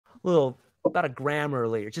little about a gram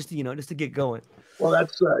earlier, just just to get going. Well,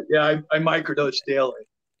 that's yeah. I microdose daily.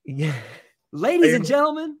 Yeah, ladies and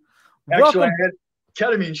gentlemen, Actually, welcome. I had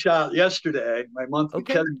ketamine shot yesterday, my monthly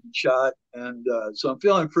Okay, ketamine shot, and so I'm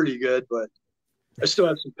feeling pretty good. But I still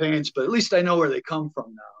have some pains, but at least I know where they come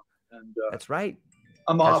from now, and that's right.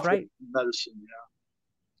 I'm That's off right. medicine.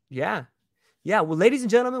 Yeah. Yeah. Well, ladies and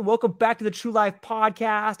gentlemen, welcome back to the True Life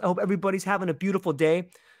Podcast. I hope everybody's having a beautiful day.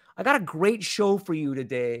 I got a great show for you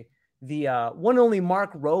today. The one and only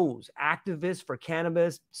Mark Rose, activist for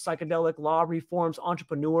cannabis, psychedelic law reforms,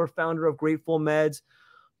 entrepreneur, founder of Grateful Meds.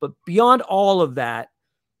 But beyond all of that,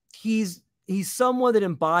 he's someone that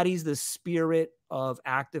embodies the spirit of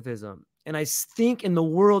activism. And I think in the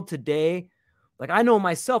world today, like I know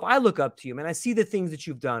myself, I look up to you, man. I see the things that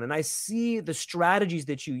you've done and I see the strategies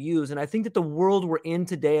that you use. And I think that the world we're in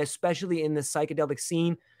today, especially in the psychedelic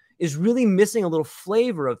scene, is really missing a little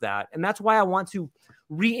flavor of that. And that's why I want to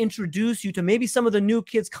reintroduce you to maybe some of the new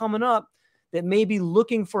kids coming up that may be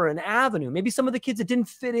looking for an avenue. Maybe some of the kids that didn't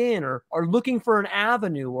fit in or are looking for an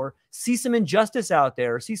avenue or see some injustice out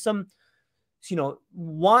there or see some,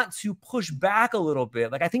 want to push back a little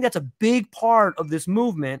bit. Like I think that's a big part of this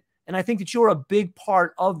movement. And I think that you're a big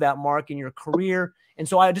part of that, Mark, in your career. And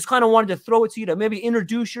so I just kind of wanted to throw it to you to maybe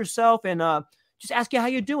introduce yourself and just ask you how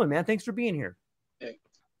you're doing, man. Thanks for being here.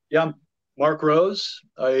 Yeah, I'm Mark Rose.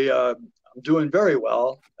 I'm doing very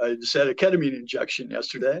well. I just had a ketamine injection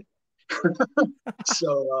yesterday.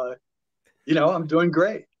 So, I'm doing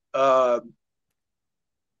great. I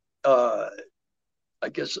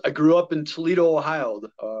guess I grew up in Toledo, Ohio,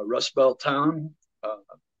 Rust Belt town.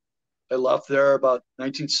 I left there about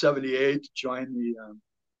 1978 to join the Air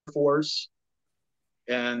Force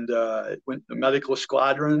and went to the medical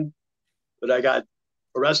squadron. But I got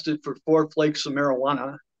arrested for 4 flakes of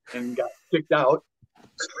marijuana and got kicked out.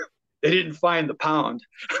 They didn't find the pound.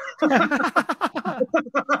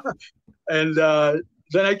 And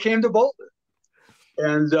then I came to Boulder.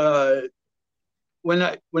 And when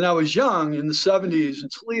I was young in the 70s in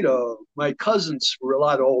Toledo, my cousins were a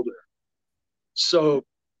lot older. So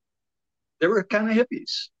they were kind of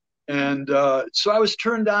hippies. And so I was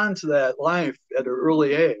turned on to that life at an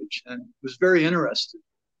early age and was very interested.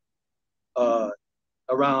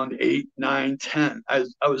 Around 8, 9, 10, I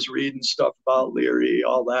was reading stuff about Leary,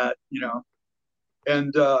 all that,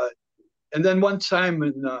 And then one time in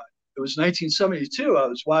it was 1972, I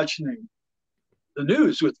was watching the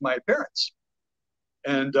news with my parents.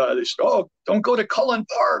 And they said, "Oh, don't go to Cullen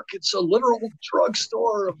Park. It's a literal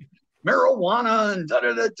drugstore of marijuana and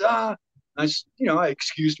da-da-da-da." I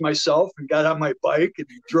excused myself and got on my bike and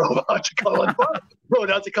drove out to Cullen Park, rode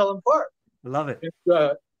out to Cullen Park. Love it.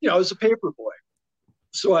 And, I was a paper boy.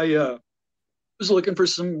 So I was looking for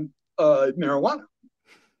some marijuana.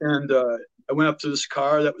 And I went up to this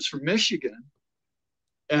car that was from Michigan.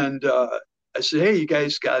 And I said, "Hey, you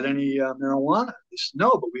guys got any marijuana?" They said, "No,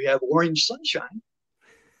 but we have orange sunshine."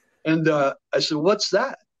 And I said, "What's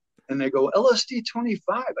that?" And they go, "LSD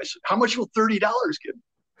 25. I said, "How much will $30 give me?"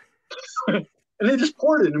 And they just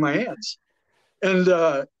poured it into my hands. And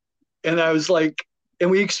I was like,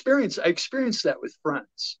 and I experienced that with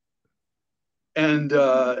friends. And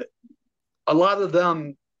a lot of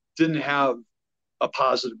them didn't have a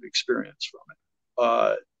positive experience from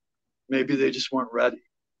it. Maybe they just weren't ready.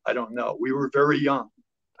 I don't know. We were very young.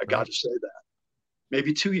 I got to say that.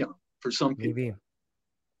 Maybe too young for some people. Maybe.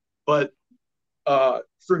 But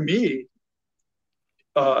for me,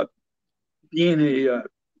 being a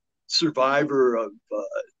survivor of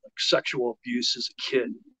sexual abuse as a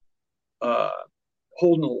kid,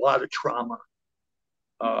 holding a lot of trauma,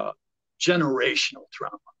 generational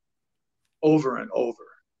trauma, over and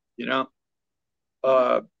over,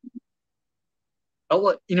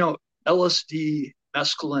 LSD,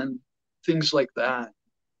 mescaline, things like that.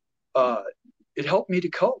 It helped me to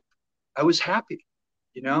cope. I was happy,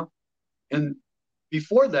 and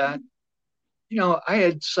before that, I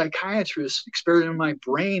had psychiatrists experimenting on my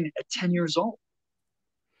brain at 10 years old.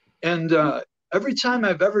 And every time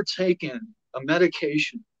I've ever taken a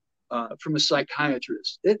medication from a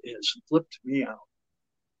psychiatrist, it has flipped me out.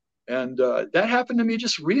 And that happened to me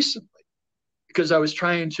just recently because I was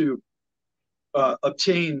trying to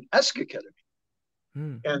obtain esketamine.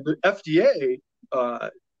 And the FDA,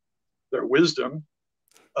 their wisdom,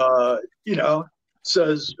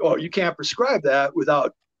 says, "Oh, you can't prescribe that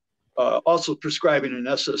without also prescribing an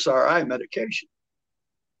SSRI medication."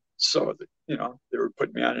 So, they were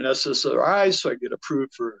putting me on an SSRI so I get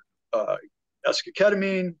approved for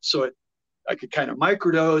esketamine, so I could kind of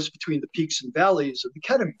microdose between the peaks and valleys of the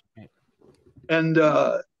ketamine. And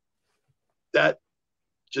that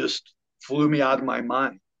just flew me out of my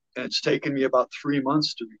mind. And it's taken me about 3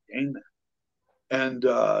 months to regain that.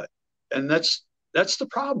 And that's the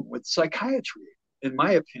problem with psychiatry, in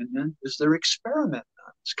my opinion, is they're experimenting on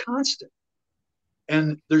it. It's constant.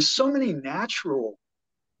 And there's so many natural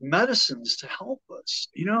medicines to help us,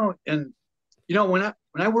 and when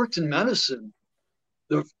I worked in medicine,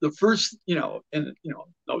 the first, and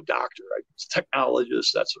no doctor, I was a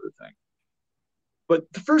technologist, that sort of thing.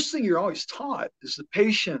 But the first thing you're always taught is the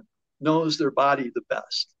patient knows their body the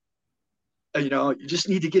best. You just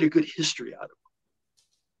need to get a good history out of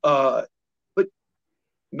them. But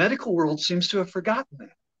medical world seems to have forgotten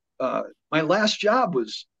that. My last job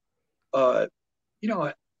was,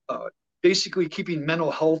 basically keeping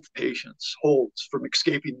mental health patients holds from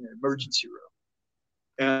escaping the emergency room.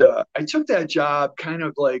 And I took that job kind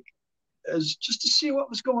of like as just to see what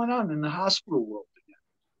was going on in the hospital world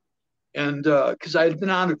again. And because I had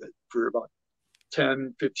been out of it for about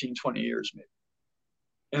 10, 15, 20 years maybe.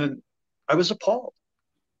 And I was appalled.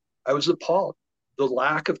 The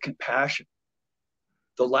lack of compassion.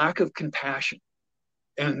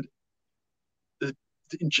 And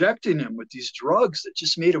injecting him with these drugs that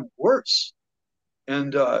just made him worse.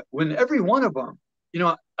 And when every one of them,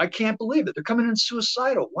 I can't believe it. They're coming in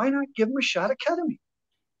suicidal. Why not give them a shot of ketamine?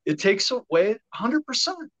 It takes away 100%.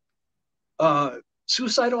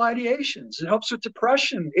 Suicidal ideations. It helps with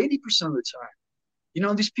depression 80% of the time.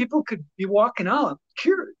 These people could be walking out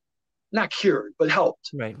cured. Not cured, but helped.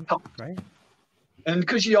 Right. Helped. Right. And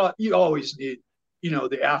because you always need,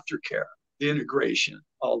 the aftercare, the integration,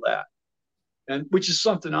 all that. And which is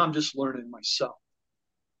something I'm just learning myself.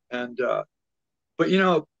 And but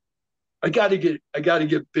I got to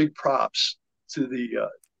give big props to the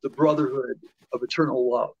Brotherhood of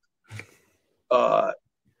Eternal Love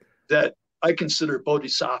that I consider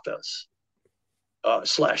bodhisattvas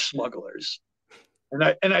 / smugglers, and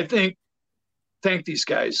I thank these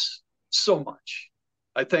guys so much.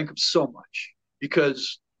 I thank them so much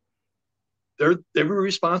because they were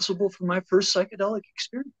responsible for my first psychedelic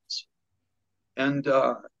experience, and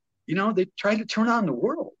they tried to turn on the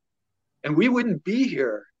world, and we wouldn't be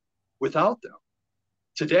here without them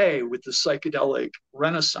today with the psychedelic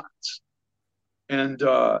renaissance. And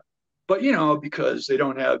but because they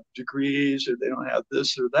don't have degrees or they don't have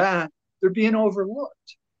this or that, they're being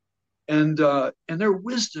overlooked. And their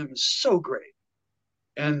wisdom is so great.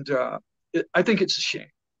 And I think it's a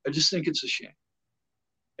shame. I just think it's a shame.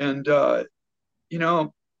 And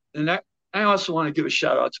and I also want to give a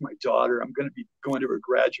shout out to my daughter. I'm going to be going to her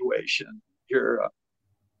graduation here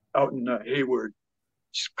out in Hayward.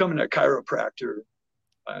 She's becoming a chiropractor,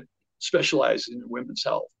 specializing in women's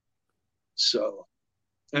health. So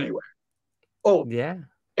anyway. Oh, yeah.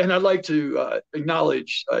 And I'd like to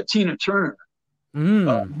acknowledge Tina Turner.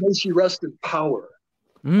 May she rest in power.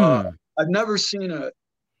 I've never seen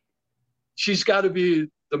she's got to be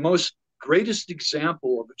the most greatest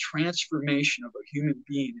example of a transformation of a human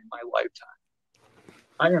being in my lifetime.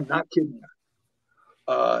 I am not kidding you.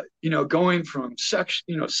 Going from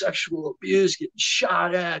sexual abuse, getting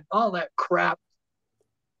shot at, all that crap,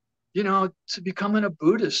 to becoming a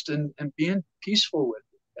Buddhist and being peaceful with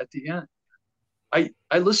it at the end. I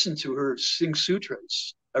listen to her sing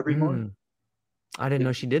sutras every morning. I didn't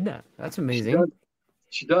know she did that. That's amazing.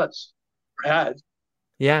 She does. Had.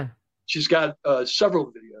 Yeah. She's got several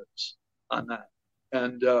videos on that.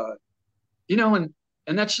 And,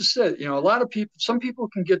 and that's just it. A lot of people, some people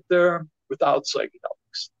can get there without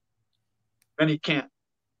psychedelics. Many can't.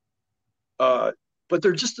 But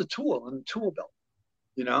they're just a tool in the tool belt,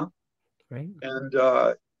 Right.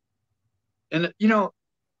 And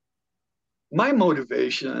my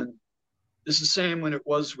motivation is the same when it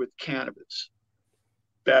was with cannabis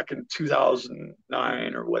back in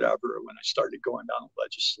 2009 or whatever, when I started going down the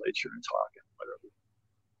legislature and talking,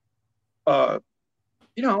 whatever.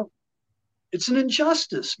 It's an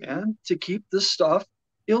injustice, man, to keep this stuff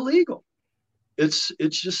illegal. It's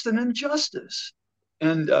just an injustice.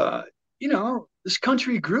 And, this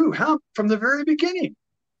country grew from the very beginning.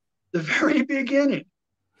 Brought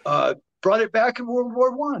it back in World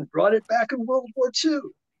War I, brought it back in World War II.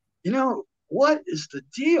 What is the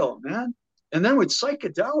deal, man? And then with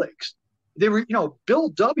psychedelics, they were, Bill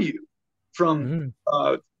W. from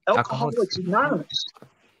Alcoholics Anonymous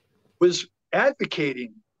was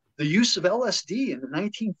advocating the use of LSD in the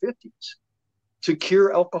 1950s to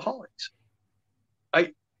cure alcoholics.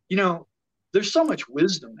 There's so much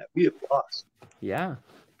wisdom that we have lost. Yeah.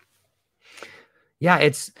 Yeah,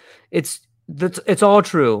 it's all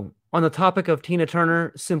true. On the topic of Tina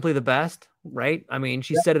Turner, simply the best, right? I mean,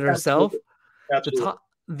 she said it herself.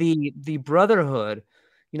 Absolutely. The Brotherhood,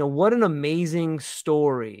 what an amazing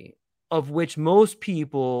story of which most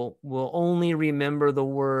people will only remember the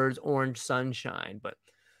words orange sunshine. But,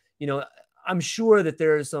 I'm sure that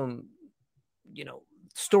there are some,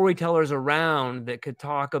 storytellers around that could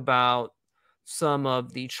talk about some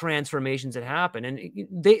of the transformations that happened. And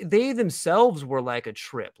they themselves were like a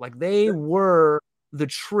trip. Like they were the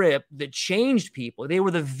trip that changed people. They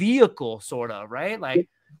were the vehicle, sort of, right? Like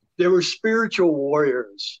they were spiritual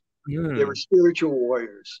warriors. They were spiritual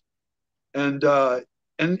warriors. And I'm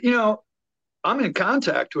in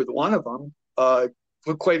contact with one of them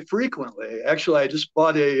quite frequently. Actually, I just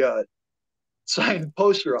bought a signed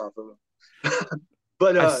poster off of him.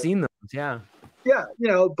 But I've seen those, yeah. Yeah,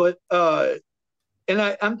 but and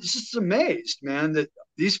I'm just amazed, man, that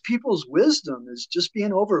these people's wisdom is just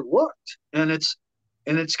being overlooked, and it's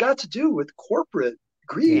got to do with corporate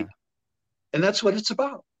greed, and that's what it's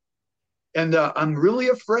about. And I'm really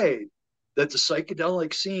afraid that the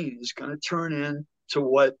psychedelic scene is going to turn into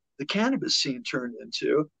what the cannabis scene turned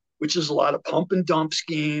into, which is a lot of pump and dump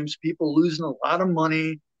schemes, people losing a lot of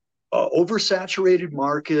money, oversaturated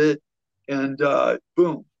market, and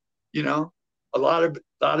boom, a lot of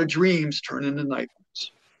dreams turn into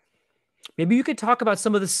nightmares. Maybe you could talk about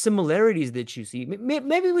some of the similarities that you see.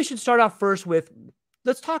 Maybe we should start off first with,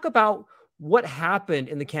 let's talk about what happened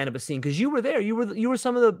in the cannabis scene, because you were there. You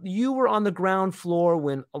were on the ground floor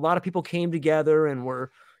when a lot of people came together and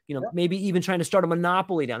were, maybe even trying to start a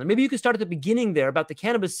monopoly down there. Maybe you could start at the beginning there about the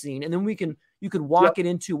cannabis scene, and then you could walk it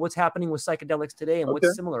into what's happening with psychedelics today and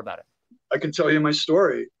what's similar about it. I can tell you my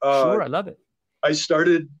story. Sure, I love it. I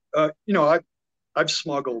started, I've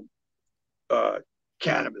smuggled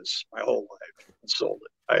cannabis my whole life and sold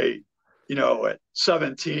it. At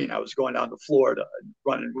 17, I was going down to Florida and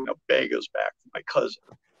running bagels back from my cousin.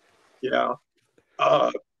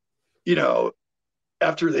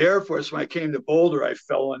 After the Air Force, when I came to Boulder, I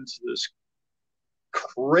fell into this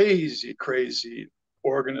crazy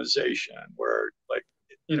organization where,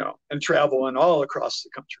 and traveling all across the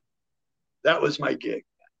country. That was my gig.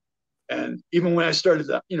 And even when I started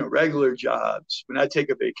that, regular jobs, when I take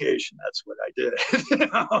a vacation, that's what I did.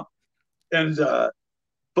 And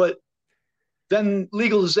but then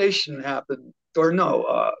legalization happened, or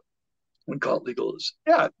no, we call it legalization.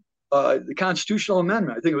 Yeah, the constitutional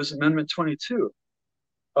amendment. I think it was Amendment 22,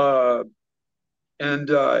 and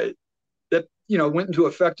that went into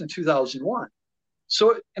effect in 2001.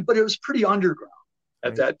 So, but it was pretty underground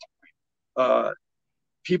at that time.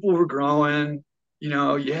 People were growing.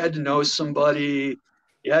 You had to know somebody.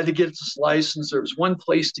 You had to get this license. There was one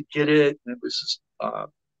place to get it, and it was this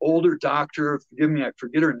older doctor. Forgive me, I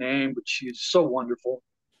forget her name, but she's so wonderful.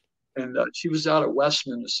 And she was out of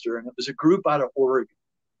Westminster, and it was a group out of Oregon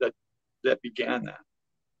that began that.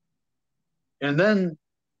 And then,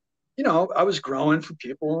 I was growing for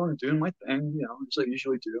people and doing my thing, as I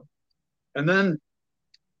usually do. And then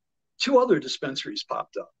 2 other dispensaries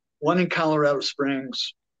popped up, one in Colorado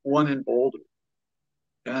Springs, one in Boulder.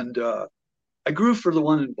 And I grew for the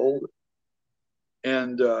one in Boulder.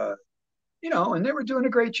 And, and they were doing a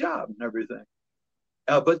great job and everything.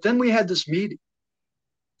 But then we had this meeting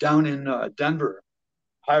down in Denver,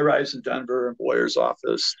 high rise in Denver, Boyer's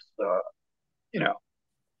office.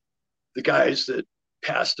 The guys that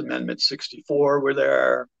passed Amendment 64 were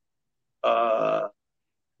there.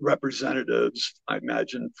 Representatives, I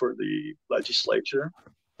imagine, for the legislature.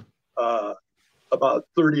 About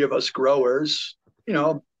 30 of us growers,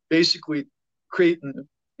 basically creating,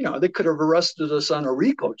 they could have arrested us on a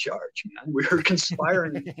RICO charge, man. We were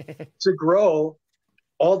conspiring to grow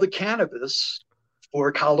all the cannabis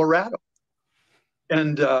for Colorado.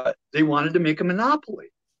 And they wanted to make a monopoly.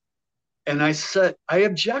 And I said, I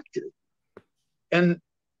objected. And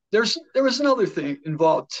there was another thing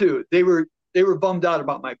involved too. They were bummed out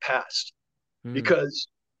about my past because,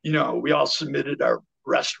 we all submitted our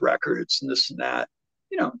arrest records and this and that.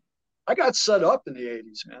 I got set up in the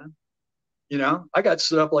 80s, man. I got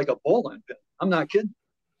set up like a bowling pin. I'm not kidding.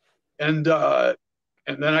 And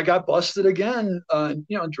then I got busted again,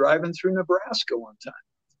 driving through Nebraska one time.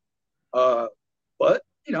 But,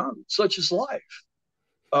 such is life.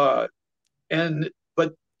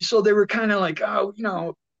 So they were kind of like, oh,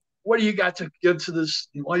 what do you got to give to this?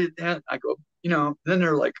 And I go, then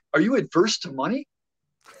they're like, are you adverse to money?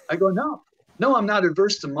 I go, no, I'm not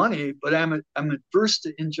adverse to money, but I'm adverse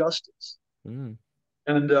to injustice. And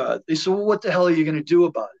they said, well, what the hell are you going to do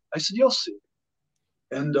about it? I said, you'll see.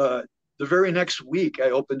 And the very next week, I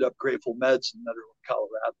opened up Grateful Meds in Medgar,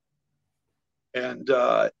 Colorado,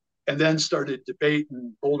 and then started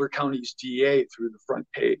debating Boulder County's DA through the front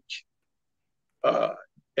page.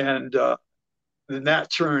 And then that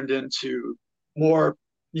turned into more,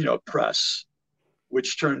 press,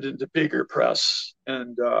 which turned into bigger press.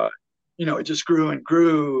 And, it just grew and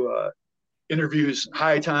grew. Interviews in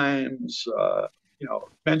High Times,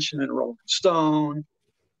 mention in Rolling Stone,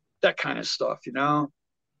 that kind of stuff,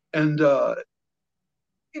 And, a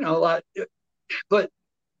lot. But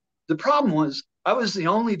the problem was I was the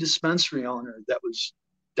only dispensary owner that was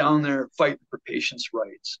down there fighting for patients'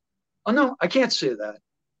 rights. Oh, no, I can't say that.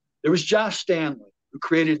 There was Josh Stanley, who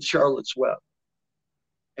created Charlotte's Web.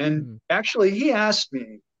 And actually, he asked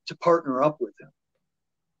me to partner up with him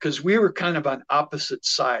because we were kind of on opposite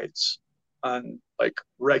sides on like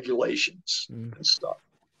regulations and stuff.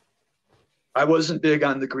 I wasn't big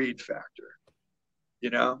on the greed factor,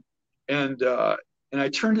 and I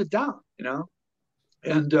turned it down,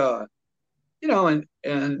 and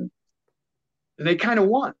and they kind of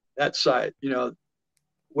won that side,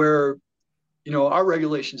 where our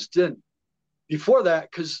regulations didn't. Before that,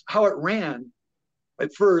 because how it ran,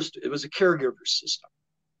 at first it was a caregiver system,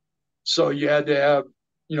 so you had to have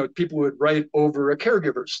people would write over a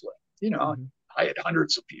caregiver slip. I had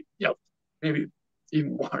hundreds of people, maybe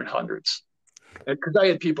even more than hundreds, because I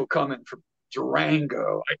had people coming from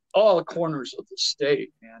Durango, all corners of the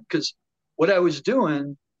state, man. Because what I was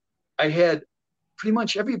doing, I had pretty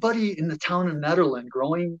much everybody in the town of Nederland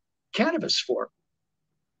growing cannabis for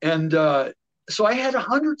me. And so I had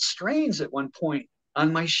 100 strains at one point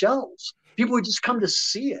on my shelves. People would just come to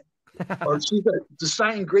see it, or see the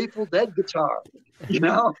signed Grateful Dead guitar,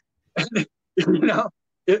 And,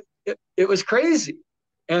 it was crazy,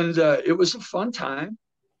 and it was a fun time.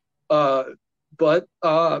 But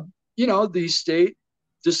the state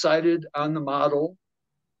decided on the model.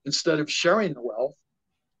 Instead of sharing the wealth,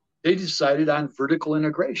 they decided on vertical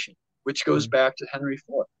integration, which goes back to Henry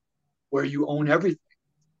Ford, where you own everything.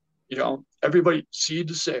 Everybody seed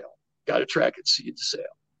to sale, got to track it seed to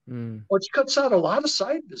sale, which cuts out a lot of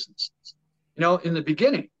side businesses, in the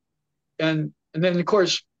beginning. And then, of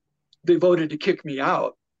course, they voted to kick me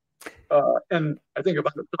out. And I think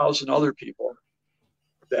about 1,000 other people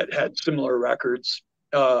that had similar records,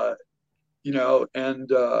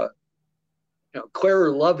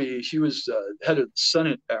 Clara Lovey, she was head of the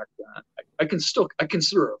Senate back then. I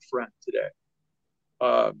consider her a friend today.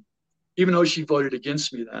 Even though she voted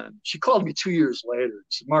against me then, she called me 2 years later and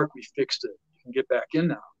said, "Mark, we fixed it. You can get back in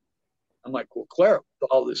now." I'm like, "Well, Clara,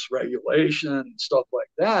 with all this regulation and stuff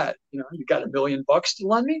like that, you got $1 million to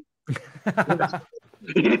lend me?"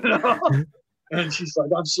 And she's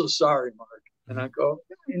like, "I'm so sorry, Mark." And I go,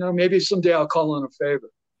 maybe someday I'll call in a favor.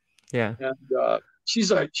 Yeah. And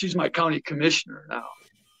she's my county commissioner now,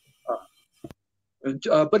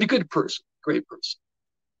 but a good person, great person.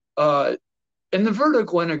 And the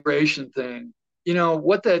vertical integration thing,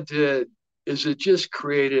 what that did is it just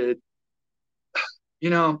created,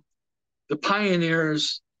 the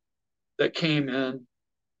pioneers that came in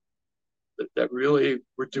that really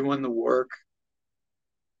were doing the work.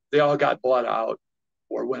 They all got bought out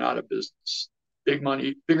or went out of business.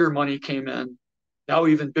 Bigger money came in. Now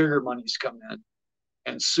even bigger money's come in.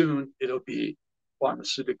 And soon it'll be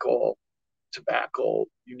pharmaceutical, tobacco,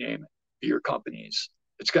 you name it, beer companies.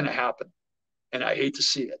 It's going to happen. And I hate to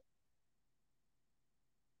see it.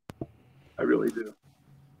 I really do.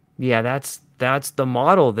 Yeah, that's the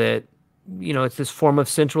model that, it's this form of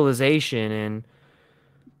centralization. And,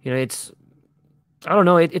 I don't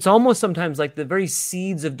know, it's almost sometimes like the very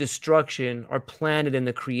seeds of destruction are planted in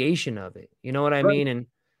the creation of it. You know what I mean?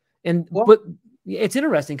 But it's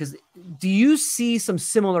interesting because do you see some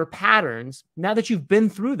similar patterns now that you've been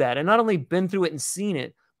through that, and not only been through it and seen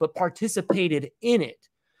it, but participated in it?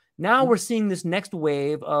 Now we're seeing this next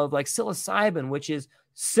wave of like psilocybin, which is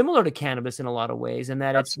similar to cannabis in a lot of ways, and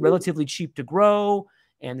that it's relatively cheap to grow,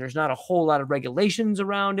 and there's not a whole lot of regulations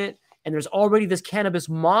around it. And there's already this cannabis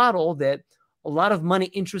model that a lot of money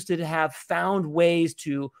interested have found ways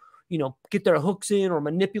to, get their hooks in or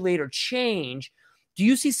manipulate or change. Do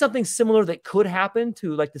you see something similar that could happen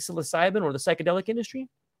to like the psilocybin or the psychedelic industry?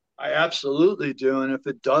 I absolutely do. And if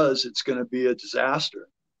it does, it's going to be a disaster.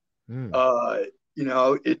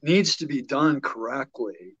 It needs to be done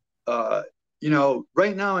correctly.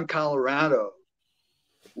 Right now in Colorado,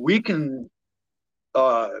 we can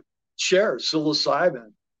share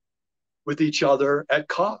psilocybin with each other at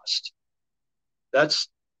cost. It's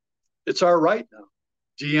our right now.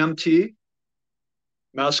 DMT,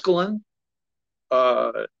 mescaline,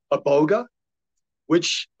 iboga,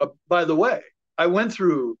 which, by the way, I went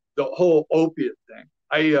through the whole opiate thing.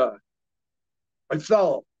 I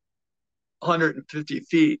fell 150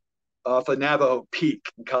 feet off a Navajo Peak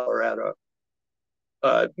in Colorado.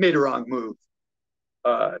 Made a wrong move.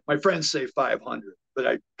 My friends say 500, but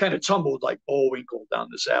I kind of tumbled like Bullwinkle down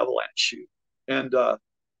this avalanche chute. And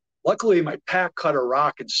luckily, my pack cut a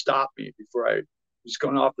rock and stopped me before I was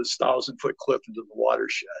going off this 1,000-foot cliff into the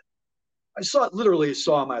watershed. I literally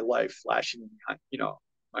saw my life flashing behind,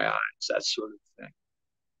 my eyes, that sort of thing.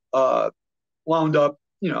 Wound up,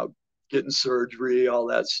 getting surgery, all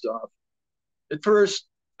that stuff. At first,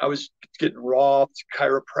 I was getting raw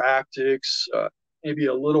chiropractics, maybe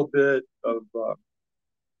a little bit of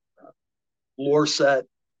Lorset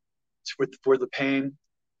for the pain.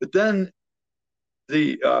 But then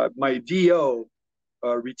my DO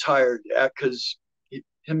retired because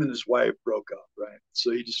him and his wife broke up, right?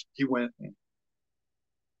 So he went and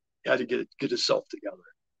had to get himself together.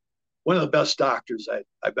 One of the best doctors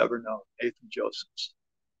I've ever known, Nathan Josephs.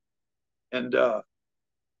 And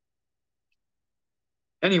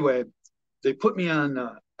anyway, they put me on,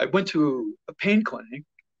 I went to a pain clinic,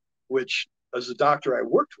 which was a doctor I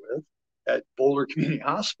worked with at Boulder Community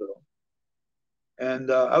Hospital.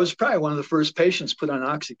 And I was probably one of the first patients put on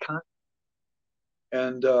OxyContin.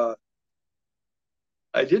 And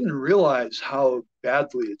I didn't realize how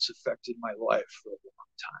badly it's affected my life for a long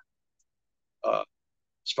time.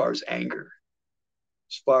 As far as anger,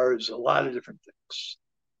 as far as a lot of different things.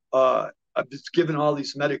 I've been given all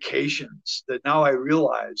these medications that now I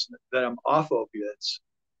realize that I'm off opiates.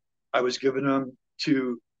 I was given them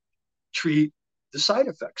to treat the side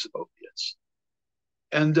effects of opiates.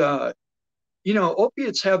 And,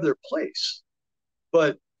 opiates have their place.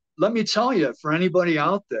 But let me tell you, for anybody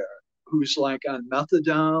out there who's like on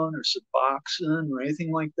methadone or Suboxone or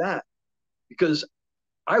anything like that, because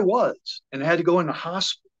I was and had to go in the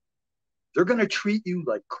hospital, they're going to treat you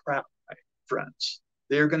like crap, my friends.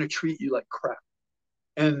 They are going to treat you like crap.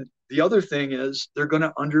 And the other thing is they're going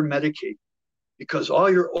to under-medicate because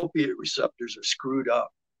all your opiate receptors are screwed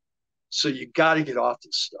up. So you got to get off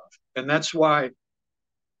this stuff. And that's why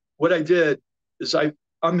what I did is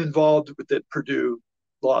I'm involved with the Purdue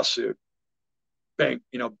lawsuit, bank,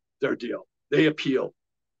 their deal. They appealed.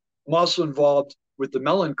 I'm also involved with the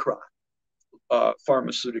Mellencrot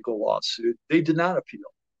pharmaceutical lawsuit. They did not appeal.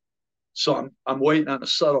 So I'm waiting on a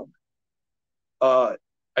settlement.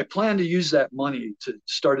 I plan to use that money to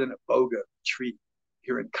start an iboga retreat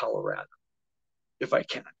here in Colorado, if I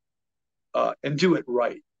can, and do it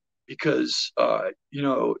right. Because,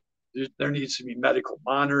 there needs to be medical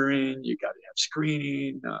monitoring. You got to have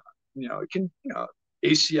screening,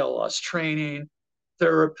 ACLS training,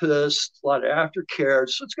 therapists, a lot of aftercare.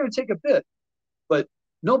 So it's going to take a bit, but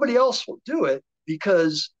nobody else will do it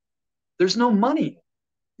because there's no money,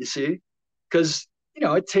 you see, because,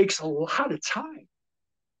 it takes a lot of time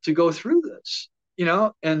to go through this,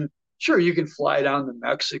 and sure, you can fly down to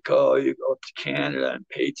Mexico, you go up to Canada and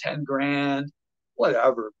pay 10 grand,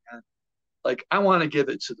 whatever, man. Like, I want to give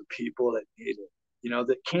it to the people that need it,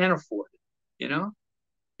 that can't afford it,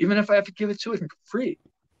 even if I have to give it to them for free.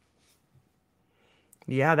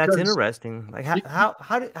 Yeah, that's interesting. Like,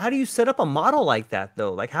 how do you set up a model like that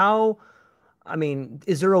though? Like,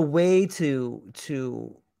 is there a way to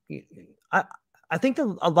I think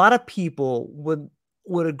that a lot of people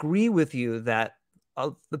would agree with you that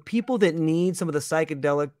the people that need some of the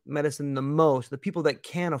psychedelic medicine the most, the people that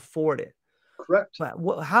can't afford it. Correct.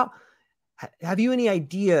 But how have you any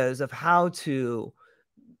ideas of how to,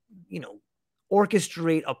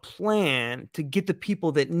 orchestrate a plan to get the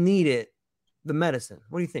people that need it the medicine?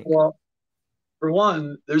 What do you think? Well, for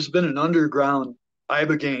one, there's been an underground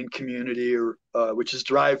ibogaine community, which is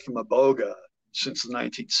derived from iboga since the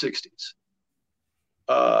 1960s,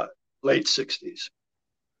 late 60s.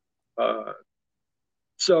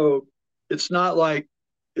 So it's not like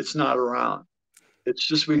it's not around. It's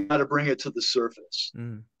just we got to bring it to the surface.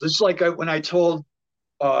 Mm. Just like when I told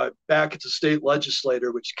back at the state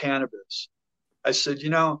legislature, which cannabis, I said,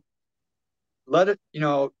 let it,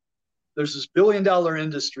 there's this $1 billion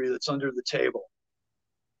industry that's under the table.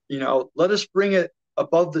 Let us bring it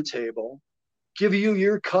above the table, give you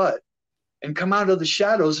your cut, and come out of the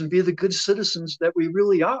shadows and be the good citizens that we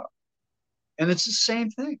really are. And it's the same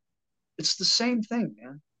thing. It's the same thing,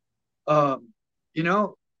 man.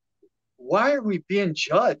 Why are we being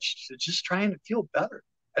judged for just trying to feel better?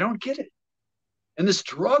 I don't get it. And this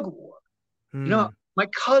drug war, my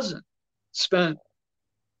cousin spent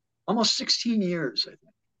almost 16 years, I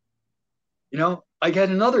think. I got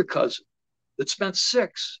another cousin that spent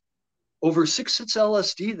over 6 hits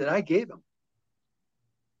LSD that I gave him.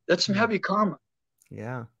 That's some heavy karma.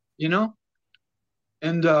 Yeah.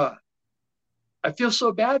 And I feel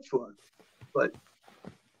so bad for him. But,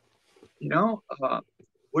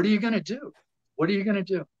 what are you going to do? What are you going to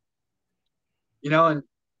do? And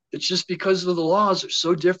it's just because of the laws are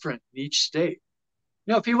so different in each state.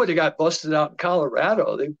 If he would have got busted out in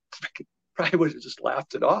Colorado, probably would have just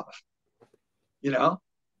laughed it off, you know.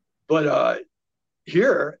 But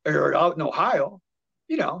here or out in Ohio,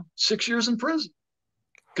 6 years in prison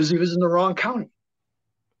because he was in the wrong county.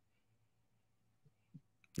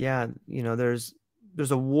 Yeah, there's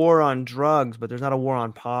a war on drugs, but there's not a war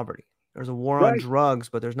on poverty. There's a war on Right. drugs,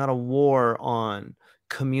 but there's not a war on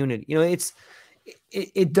community.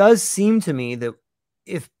 It does seem to me that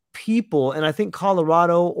if people, and I think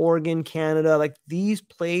Colorado, Oregon, Canada, like these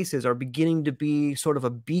places are beginning to be sort of a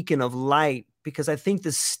beacon of light, because I think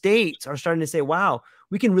the states are starting to say, wow,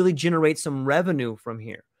 we can really generate some revenue from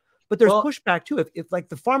here. But there's Well, pushback too. If like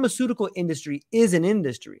the pharmaceutical industry is an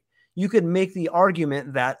industry, you could make the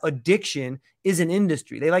argument that addiction is an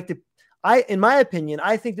industry. They like to, in my opinion,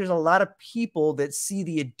 I think there's a lot of people that see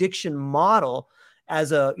the addiction model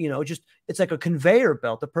as a, just, it's like a conveyor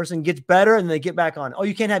belt. The person gets better and they get back on. Oh,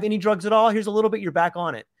 you can't have any drugs at all. Here's a little bit, you're back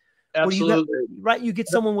on it. absolutely. You get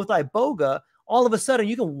someone with iboga, all of a sudden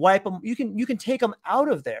you can wipe them, you can take them out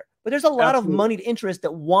of there. But there's a lot of moneyed interests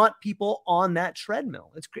that want people on that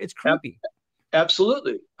treadmill. It's creepy.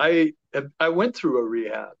 Absolutely. I went through a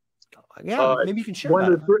rehab. Yeah, maybe you can share one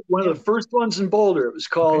about of the, One of the first ones in Boulder. It was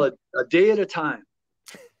called a Day at a Time.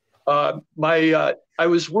 I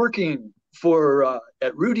was working for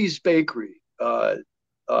at Rudy's Bakery, who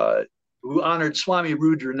honored Swami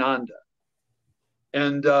Rudrananda,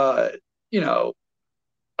 and I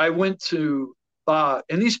went to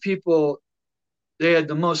and these people, they had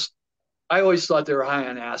the most. I always thought they were high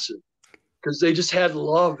on acid because they just had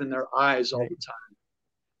love in their eyes all the time.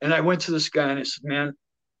 And I went to this guy and I said, man,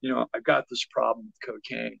 I got this problem with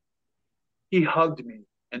cocaine. He hugged me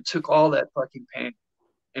and took all that fucking pain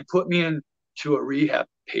and put me into a rehab,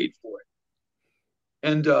 paid for it.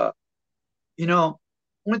 And,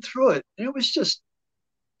 went through it. And it was just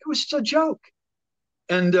a joke.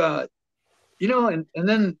 And, and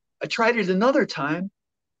then I tried it another time.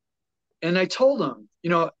 And I told him,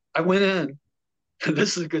 I went in, and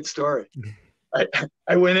this is a good story.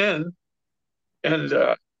 I went in and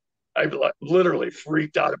I literally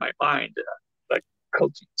freaked out of my mind, like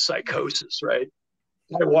coaching psychosis, right?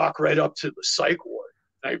 I walk right up to the psych ward.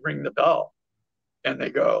 And I ring the bell, and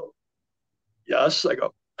they go, "Yes." I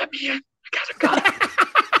go, "Let me in. I got a gun."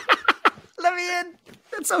 Let me in.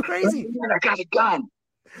 That's so crazy. I got a gun,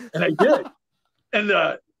 and I did.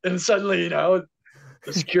 And suddenly, the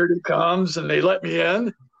security comes and they let me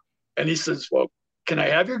in, and he says, "Well, can I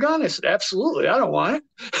have your gun?" I said, "Absolutely. I don't want it."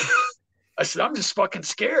 I said, "I'm just fucking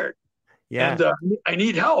scared." Yeah. And I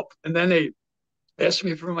need help. And then they asked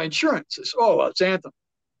me for my insurance. I said, "Oh, well, it's Anthem."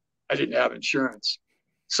 I didn't have insurance.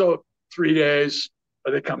 So 3 days,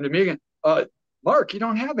 they come to me again. "Mark, you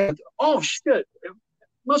don't have Anthem." "Oh, shit. It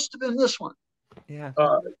must have been this one." Yeah.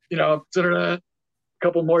 A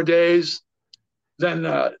couple more days. Then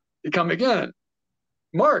they come again.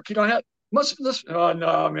 "Mark, you don't have, must have been this one." "Oh,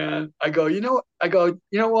 no, man." I go, you know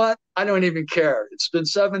what? I don't even care. It's been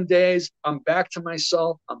 7 days. I'm back to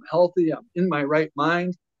myself. I'm healthy. I'm in my right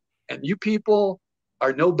mind. And you people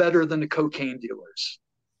are no better than the cocaine dealers.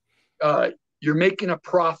 You're making a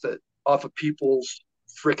profit off of people's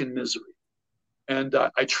freaking misery. And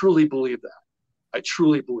I truly believe that. I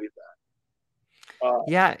truly believe that.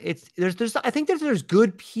 Yeah, I think there's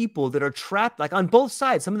good people that are trapped, like on both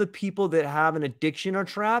sides. Some of the people that have an addiction are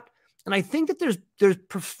trapped. And I think that there's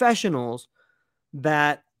professionals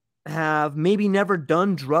that have maybe never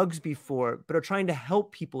done drugs before, but are trying to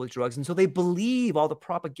help people with drugs. And so they believe all the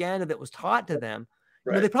propaganda that was taught to them.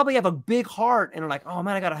 Right. They probably have a big heart and are like, oh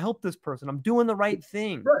man, I got to help this person. I'm doing the right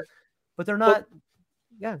thing. Right. But they're not.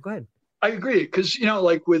 Yeah, go ahead. I agree. Because,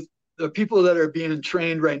 like with the people that are being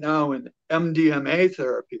trained right now in MDMA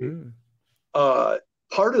therapy,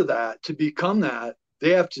 part of that, to become that, they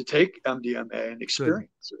have to take MDMA and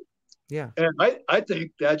experience it. Yeah. And I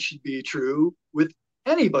think that should be true with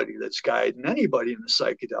anybody that's guiding anybody in the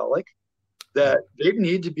psychedelic, that they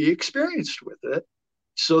need to be experienced with it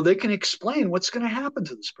so they can explain what's going to happen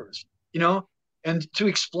to this person, and to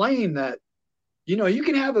explain that, you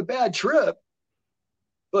can have a bad trip,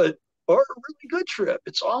 or a really good trip.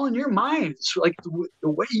 It's all in your mind. It's like the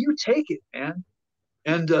way you take it, man.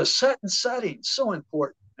 And set and setting, so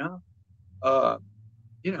important. I'm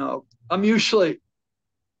usually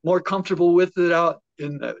more comfortable with it out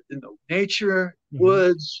in the nature,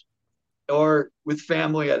 woods, or with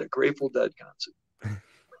family at a Grateful Dead concert.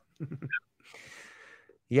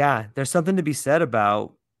 Yeah, there's something to be said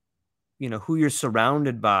about, who you're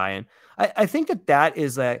surrounded by. And I think that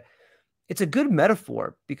is it's a good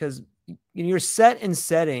metaphor, because your set and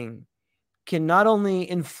setting can not only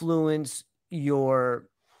influence your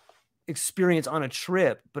experience on a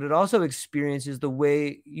trip, but it also experiences the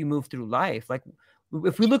way you move through life. Like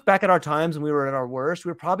if we look back at our times when we were at our worst,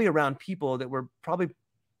 we were probably around people that were probably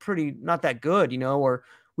pretty not that good, or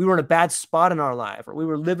we were in a bad spot in our life, or we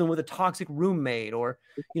were living with a toxic roommate, or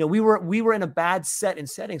we were in a bad setting.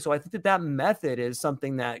 So I think that method is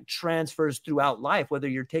something that transfers throughout life, whether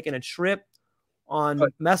you're taking a trip on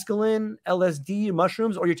mescaline, LSD,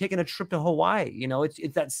 mushrooms, or you're taking a trip to Hawaii.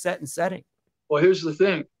 It's that setting. Well, here's the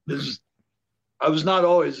thing: is I was not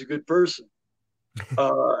always a good person.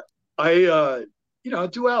 Duality.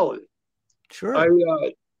 Sure.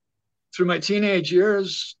 Through my teenage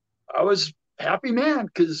years, I was a happy man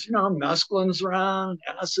because mescaline's around,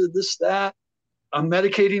 acid, this, that. I'm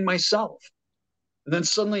medicating myself, and then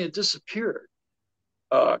suddenly it disappeared.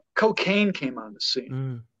 Cocaine came on the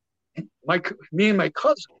scene. Me and my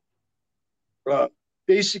cousin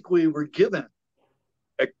basically were given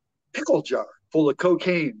a pickle jar full of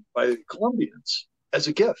cocaine by the Colombians as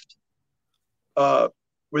a gift.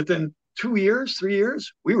 Within 2 years, 3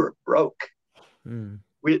 years, we were broke.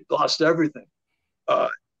 We had lost everything.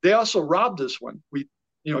 They also robbed us when we,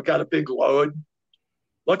 got a big load.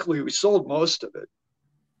 Luckily, we sold most of it.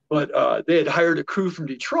 But they had hired a crew from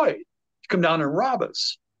Detroit to come down and rob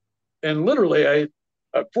us. And literally, I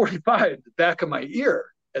had 45 the back of my ear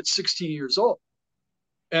at 16 years old.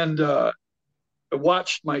 And I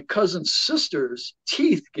watched my cousin's sister's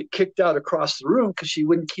teeth get kicked out across the room because she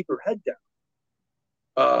wouldn't keep her head down.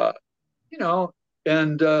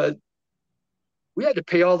 And we had to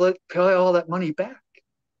pay all that money back.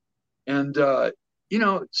 And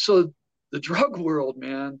so the drug world,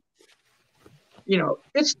 man,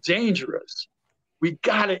 it's dangerous. We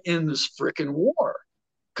got to end this freaking war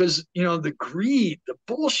because the greed, the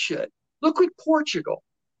bullshit. Look at Portugal.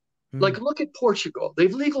 Look at Portugal.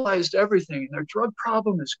 They've legalized everything, and their drug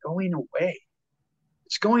problem is going away.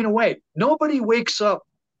 It's going away. Nobody wakes up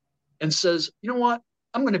and says, you know what?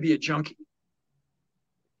 I'm going to be a junkie.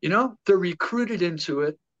 They're recruited into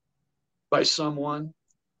it by someone.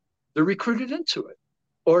 They're recruited into it.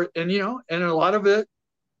 And a lot of it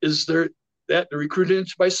is they're recruited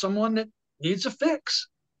into by someone that needs a fix.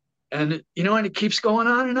 And it keeps going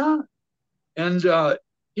on and on. And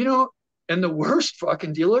and the worst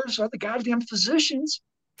fucking dealers are the goddamn physicians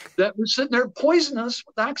that were sitting there poisoning us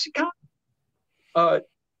with OxyContin.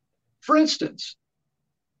 For instance,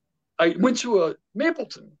 I went to a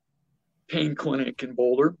Mapleton pain clinic in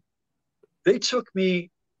Boulder. They took me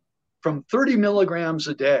from 30 milligrams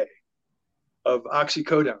a day of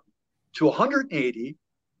oxycodone to 180,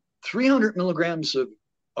 300 milligrams of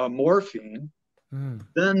morphine,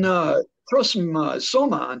 then throw some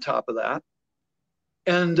Soma on top of that,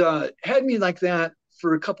 and had me like that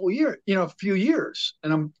for a few years.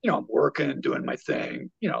 And I'm working and doing my thing,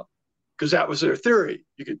 because that was their theory.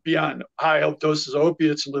 You could be on high doses of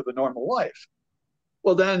opiates and live a normal life.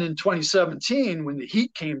 Well, then in 2017, when the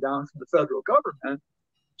heat came down from the federal government,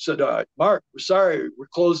 said, Mark, we're sorry, we're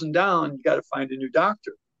closing down. You got to find a new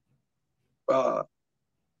doctor. For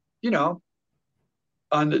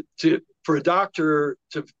a doctor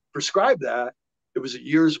to prescribe that, it was a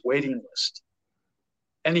year's waiting list.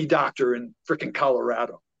 Any doctor in frickin'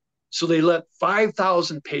 Colorado. So they let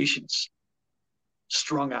 5,000 patients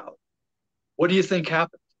strung out. What do you think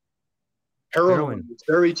happened? Heroin is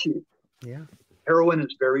very cheap. Yeah. Heroin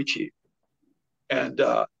is very cheap. And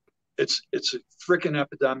it's a frickin'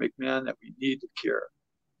 epidemic, man, that we need to cure.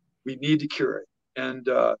 We need to cure it. And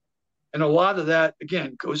a lot of that,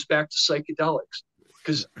 again, goes back to psychedelics.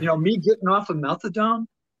 Because, me getting off of methadone,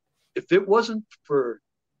 if it wasn't for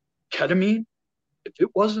ketamine, if it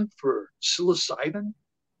wasn't for psilocybin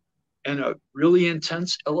and a really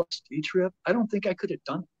intense LSD trip, I don't think I could have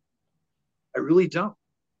done it. I really don't.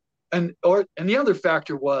 And the other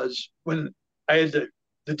factor was when I had the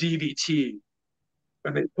DVT,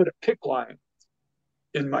 when they put a PICC line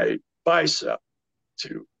in my bicep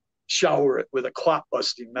to shower it with a clot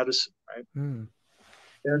busting medicine, right?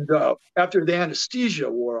 And after the anesthesia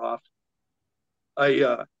wore off,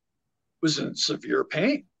 I was in severe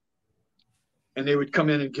pain. And they would come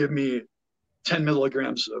in and give me 10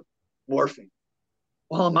 milligrams of morphine.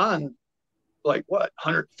 Well, I'm on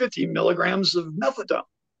 150 milligrams of methadone.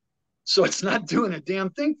 So it's not doing a damn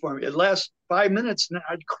thing for me. It lasts 5 minutes and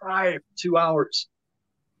I'd cry for 2 hours.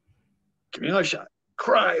 Give me another shot.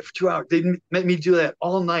 Cry for 2 hours. They made me do that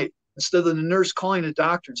all night instead of the nurse calling the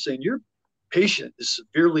doctor and saying, your patient is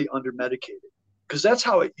severely undermedicated. Because that's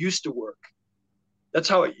how it used to work.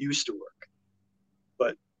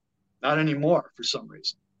 But not anymore for some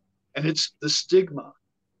reason. And it's the stigma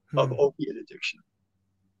of opiate addiction.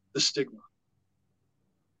 The stigma.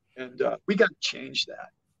 And we got to change that.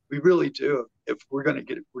 We really do. If we're going to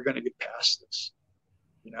get past this,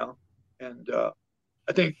 you know. And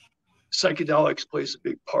I think psychedelics plays a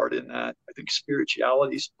big part in that. I think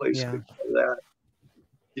spirituality plays a Yeah. big part of that.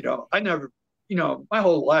 You know, I never, you know, my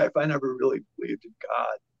whole life, I never really believed in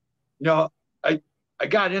God. You know, I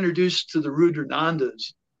got introduced to the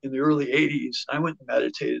Rudranandas in the early 80s. I went and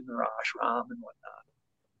meditated in their ashram and whatnot.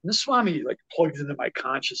 And the Swami like plugged into my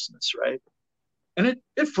consciousness, right? And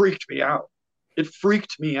it freaked me out. It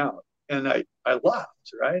freaked me out. And I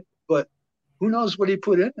left, right? But who knows what he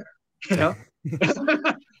put in there, you know?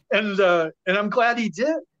 And I'm glad he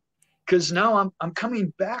did, because now I'm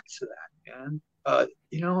coming back to that, man.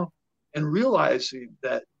 You know, and realizing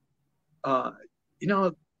that you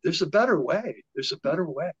know, there's a better way. There's a better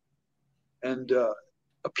way, and a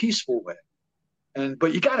peaceful way.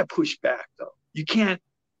 But you got to push back, though. You can't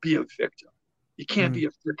be a victim. You can't be a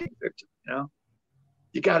freaking victim. You know,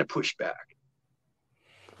 you got to push back.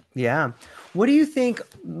 Yeah. What do you think,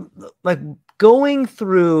 like going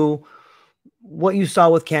through what you saw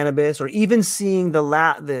with cannabis, or even seeing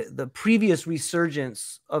the previous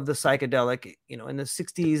resurgence of the psychedelic, you know, in the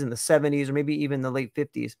 60s and the 70s, or maybe even the late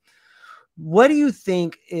 50s? What do you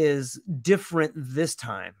think is different this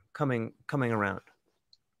time coming around?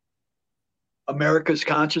 America's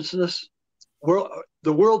consciousness,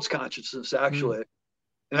 the world's consciousness, actually.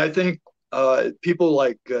 And I think people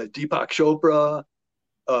like Deepak Chopra,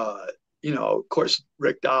 you know, of course,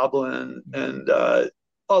 Rick Doblin, and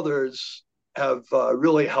others have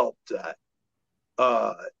really helped that.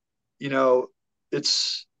 You know,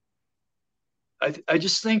 I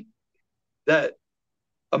just think that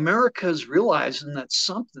America is realizing that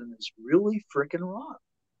something is really freaking wrong.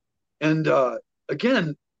 And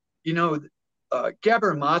again, you know,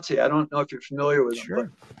 Gabor Mate, I don't know if you're familiar with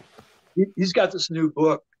him, but he's got this new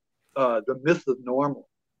book, The Myth of Normal.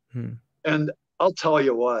 And I'll tell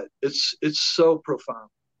you what, it's so profound.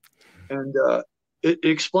 And it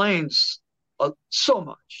explains so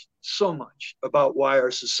much about why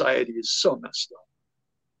our society is so messed up.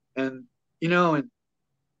 And, you know,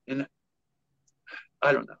 and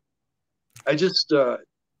I don't know. I just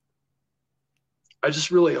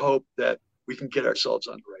really hope that we can get ourselves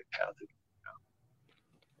on the right path.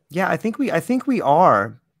 Yeah, I think we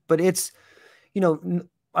are, but it's, you know,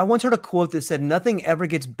 I once heard a quote that said, nothing ever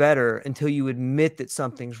gets better until you admit that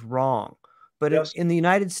something's wrong. But in the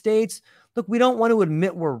United States, look, we don't want to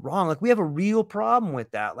admit we're wrong. Like, we have a real problem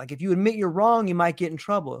with that. Like, if you admit you're wrong, you might get in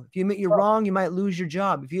trouble. If you admit you're wrong, you might lose your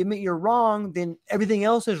job. If you admit you're wrong, then everything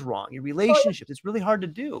else is wrong. Your relationships, it's really hard to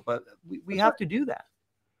do, but we have to do that.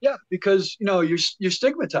 Yeah, because, you know, you're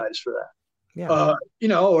stigmatized for that. Yeah. You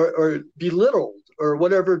know, or belittled, or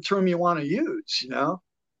whatever term you want to use, you know.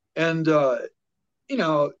 And you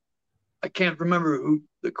know, I can't remember who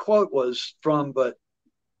the quote was from, but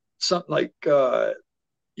something like,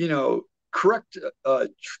 you know, correct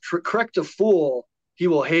a fool, he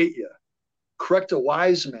will hate you. Correct a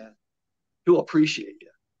wise man, he will appreciate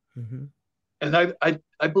you. And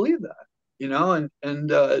I believe that, you know,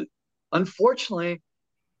 and unfortunately,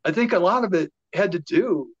 I think a lot of it had to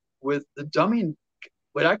do with the dumbing,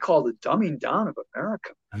 what I call the dumbing down of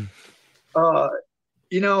America.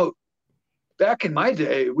 You know, back in my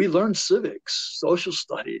day, we learned civics, social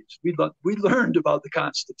studies. We learned about the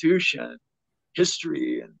Constitution,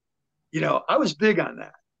 history, and, you know, I was big on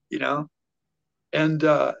that, you know. And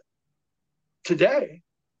today,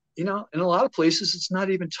 you know, in a lot of places, it's not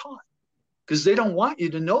even taught, because they don't want you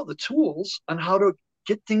to know the tools on how to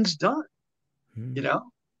get things done, you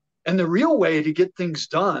know. And the real way to get things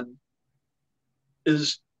done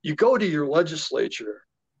is you go to your legislature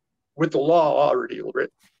with the law already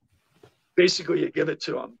written. Basically, you give it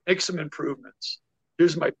to them, make some improvements.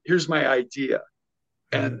 Here's my idea,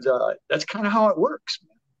 and that's kind of how it works,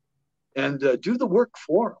 man. And do the work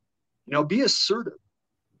for them. You know, be assertive.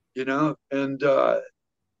 You know, and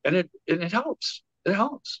it helps. It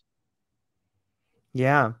helps.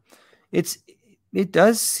 Yeah, it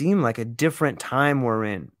does seem like a different time we're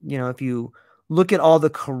in. You know, if you look at all the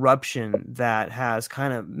corruption that has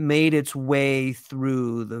kind of made its way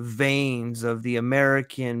through the veins of the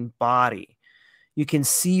American body, you can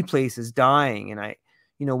see places dying. And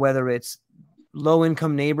you know, whether it's low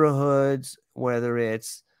income neighborhoods, whether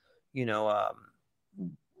it's, you know,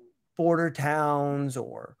 border towns,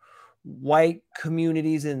 or white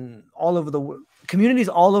communities in all over the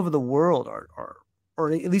world, or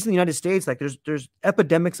at least in the United States, like there's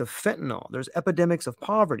epidemics of fentanyl, there's epidemics of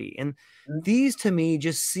poverty. And these to me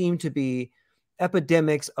just seem to be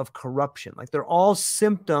epidemics of corruption. Like, they're all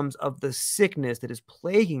symptoms of the sickness that is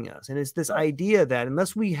plaguing us. And it's this idea that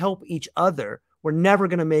unless we help each other, we're never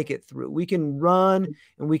going to make it through. We can run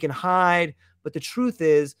and we can hide, but the truth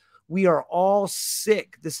is we are all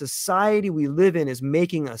sick. The society we live in is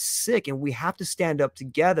making us sick, and we have to stand up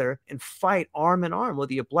together and fight arm in arm,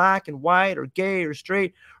 whether you're black and white or gay or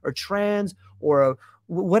straight or trans or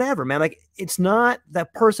whatever, man. Like, it's not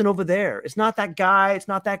that person over there. It's not that guy. It's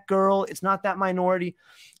not that girl. It's not that minority.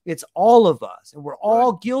 It's all of us, and we're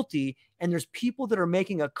all guilty. And there's people that are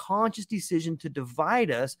making a conscious decision to divide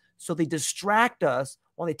us, so they distract us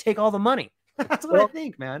while they take all the money. That's what I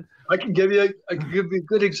think, man. I can give you a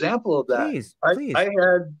good example of that. Please. I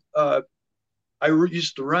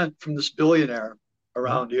used to rent from this billionaire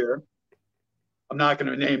around here. I'm not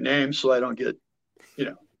going to name names so I don't get,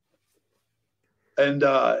 And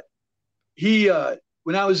he,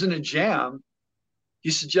 when I was in a jam,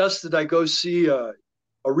 he suggested I go see a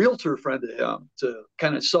realtor friend of him to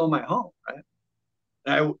kind of sell my home, right?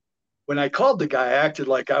 And when I called the guy, I acted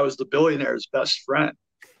like I was the billionaire's best friend.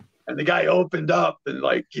 And the guy opened up and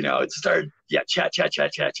it started, chat.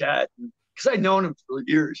 Because I'd known him for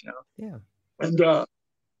years, Yeah. And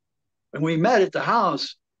when we met at the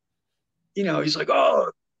house, he's like, oh,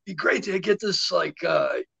 it'd be great to get this, a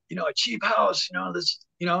cheap house, I'm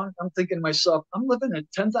thinking to myself, I'm living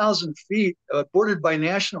at 10,000 feet bordered by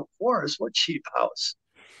national forest. What cheap house,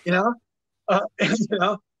 and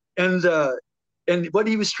what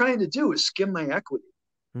he was trying to do was skim my equity,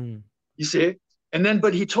 you see? And then,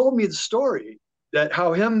 but he told me the story that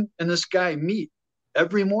how him and this guy meet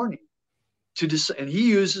every morning and he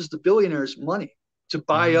uses the billionaire's money to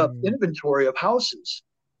buy up inventory of houses,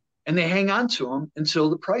 and they hang on to them until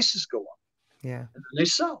the prices go up. Yeah. And then they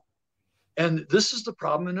sell. And this is the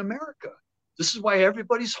problem in America. This is why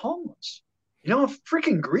everybody's homeless.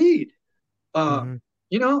 Freaking greed. It's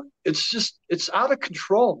out of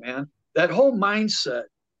control, man. That whole mindset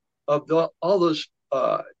of all those,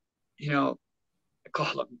 I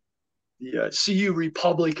call them the CU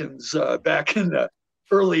Republicans back in the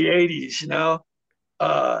early 80s,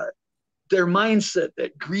 their mindset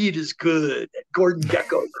that greed is good, that Gordon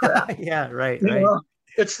Gekko crap. Yeah, right.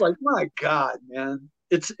 It's like, my God, man,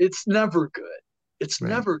 it's never good. It's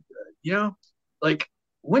never good. Like,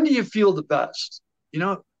 when do you feel the best?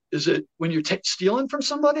 Is it when you're stealing from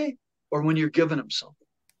somebody or when you're giving them something?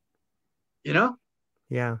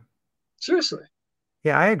 Yeah. Seriously.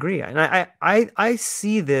 Yeah, I agree. And I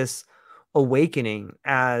see this awakening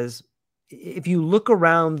as, if you look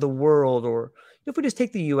around the world, or if we just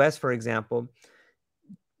take the US, for example,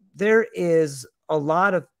 there is a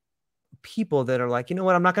lot of people that are like, you know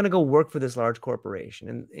what, I'm not going to go work for this large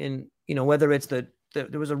corporation. And whether it's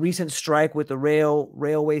there was a recent strike with the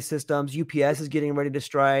railway systems, UPS is getting ready to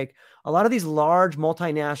strike. A lot of these large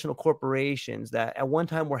multinational corporations that at one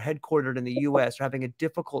time were headquartered in the US are having a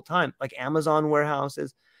difficult time, like Amazon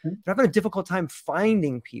warehouses. They're having a difficult time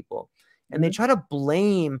finding people. And they try to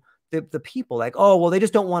blame the people, like, oh, well, they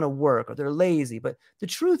just don't want to work, or they're lazy. But the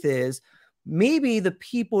truth is, maybe the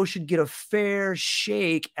people should get a fair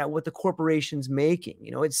shake at what the corporation's making.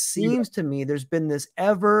 It seems to me there's been this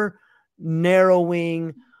ever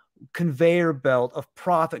narrowing conveyor belt of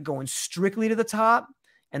profit going strictly to the top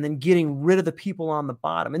and then getting rid of the people on the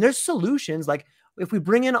bottom. And there's solutions, like, if we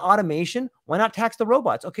bring in automation, why not tax the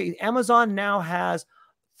robots? Okay, Amazon now has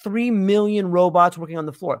 3 million robots working on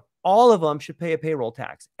the floor. All of them should pay a payroll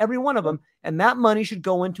tax, every one of them. And that money should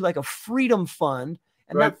go into like a freedom fund.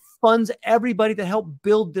 And that funds everybody to help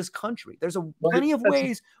build this country. There's plenty of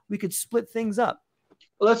ways we could split things up.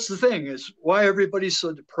 Well, that's the thing, is why everybody's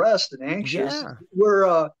so depressed and anxious. Yeah.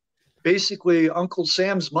 We're basically Uncle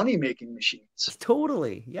Sam's money-making machines.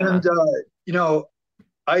 Totally. Yeah. And,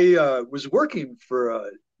 I was working for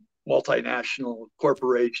a multinational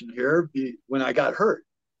corporation here when I got hurt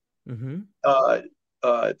for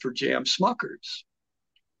Jam Smuckers,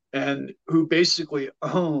 and who basically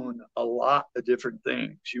own a lot of different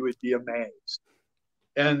things. You would be amazed.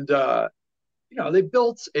 And, they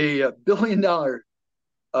built a $1 billion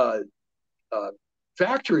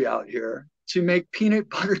factory out here to make peanut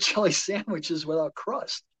butter jelly sandwiches without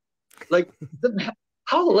crust. Like,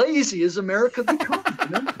 how lazy is America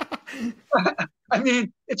becoming? I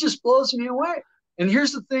mean, it just blows me away. And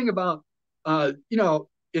here's the thing about,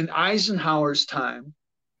 in Eisenhower's time,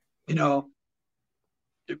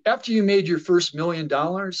 after you made your first $1 million,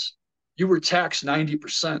 you were taxed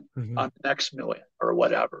 90% on the next million or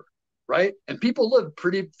whatever, right? And people lived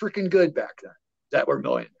pretty freaking good back then that were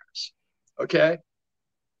millionaires, okay?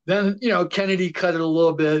 Then, Kennedy cut it a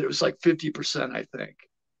little bit. It was like 50%, I think.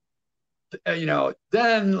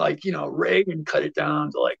 Then Reagan cut it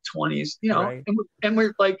down to like 20s, right. and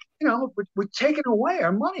we're like, we're taking away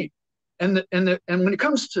our money. And when it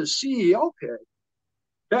comes to CEO pay,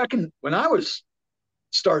 back in when I was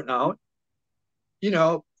starting out, you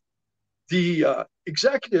know, the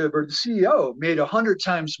executive or the CEO made 100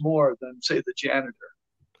 times more than, say, the janitor.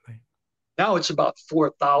 Right. Now it's about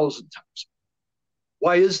 4,000 times.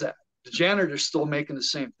 Why is that? The janitor's still making the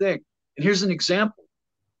same thing. And here's an example.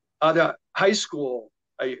 Out of high school,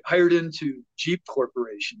 I hired into Jeep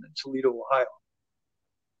Corporation in Toledo, Ohio.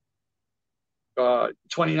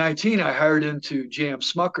 2019, I hired into JM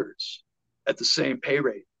Smuckers at the same pay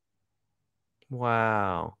rate.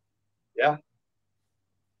 Wow. Yeah.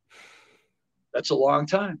 That's a long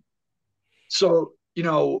time. So, you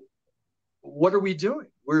know, what are we doing?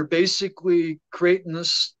 We're basically creating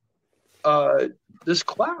this this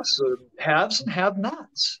class of haves and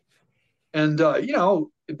have-nots. And you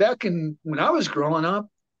know, back in when I was growing up,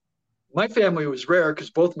 my family was rare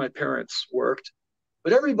because both my parents worked,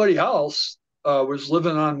 but everybody else was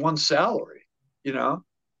living on one salary, you know,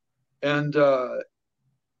 and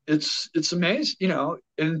it's amazing, you know,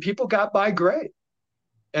 and people got by great.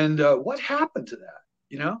 And what happened to that,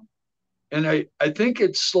 you know? And I think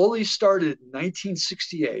it slowly started in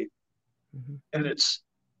 1968, Mm-hmm. and it's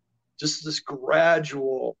just this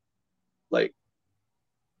gradual, like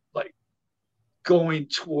going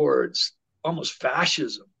towards almost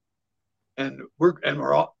fascism. And we're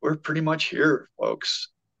pretty much here, folks.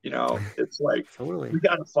 You know, it's like Totally. we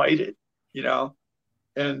got to fight it, you know,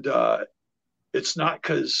 and it's not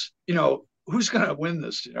because, you know, who's going to win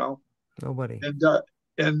this, you know? Nobody.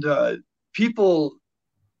 And people,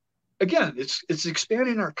 again, it's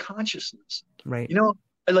expanding our consciousness. Right. You know,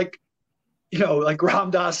 I like, you know, like Ram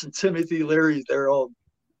Dass and Timothy Leary,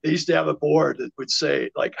 they used to have a board that would say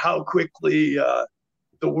like how quickly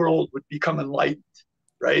the world would become enlightened,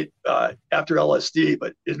 right? After LSD,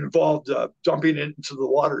 but it involved dumping it into the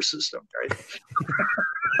water system,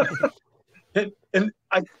 right? and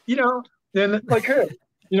I, you know, then like, hey,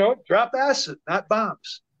 you know, drop acid, not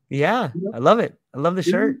bombs. Yeah, You know? I love it. I love the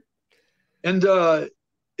shirt. And I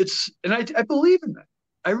believe in that.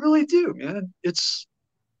 I really do, man.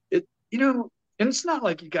 You know, and it's not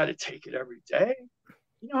like you got to take it every day.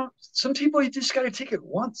 You know, some people you just got to take it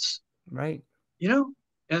once. Right. You know,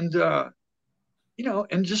 and you know,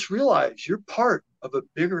 and just realize you're part of a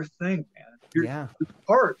bigger thing, man. You're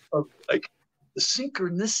part of like the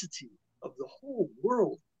synchronicity of the whole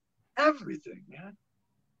world, everything, man.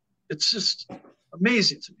 It's just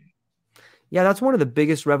amazing to me. Yeah, that's one of the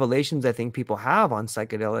biggest revelations I think people have on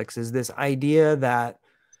psychedelics is this idea that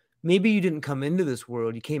maybe you didn't come into this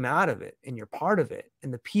world, you came out of it and you're part of it.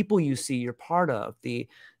 And the people you see, you're part of. The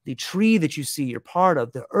tree that you see, you're part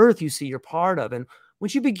of. The earth you see, you're part of. And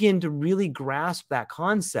once you begin to really grasp that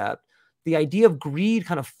concept, the idea of greed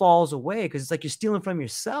kind of falls away because it's like you're stealing from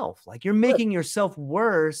yourself. Like you're making yourself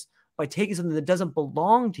worse by taking something that doesn't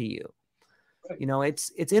belong to you. Right. You know,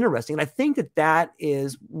 it's interesting. And I think that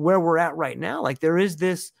is where we're at right now. Like there is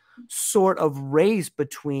this sort of race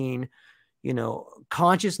between, you know,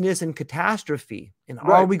 consciousness and catastrophe. And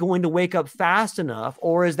are we going to wake up fast enough,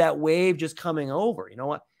 or is that wave just coming over? You know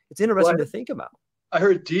what? It's interesting to think about. I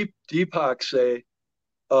heard Deepak say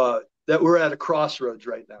that we're at a crossroads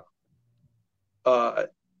right now.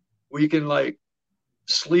 We can like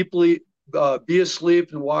be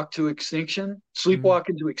asleep and walk to extinction, sleepwalk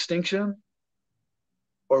into extinction,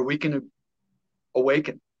 or we can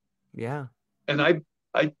awaken. Yeah. And I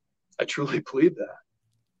truly believe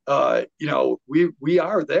that. You know, we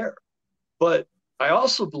are there, but I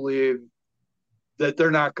also believe that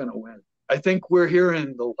they're not going to win. I think we're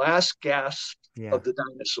hearing the last gasp of the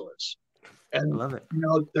dinosaurs. And, I love it. You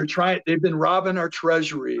know, they've been robbing our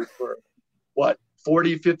treasury for what,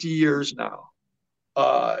 40, 50 years now.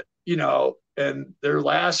 You know, and their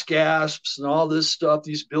last gasps and all this stuff,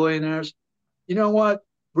 these billionaires, you know what?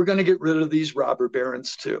 We're going to get rid of these robber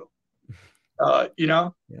barons too. You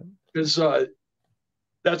know, because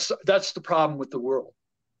that's the problem with the world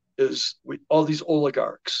is all these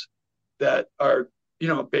oligarchs that are, you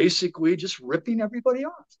know, basically just ripping everybody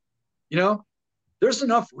off. You know, there's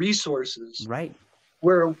enough resources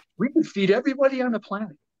where we could feed everybody on the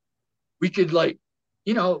planet. We could like,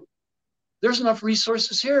 you know, there's enough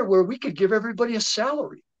resources here where we could give everybody a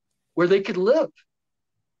salary where they could live.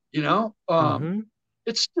 You know,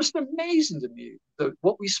 it's just amazing to me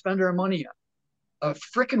what we spend our money on.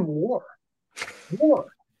 Freaking war.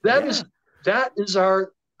 That is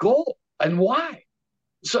our goal. And why?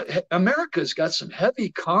 So America's got some heavy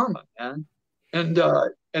karma, man. And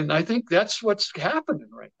I think that's what's happening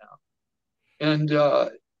right now. And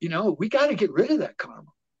you know, we got to get rid of that karma.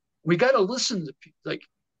 We got to listen to like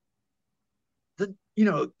the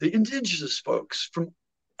indigenous folks from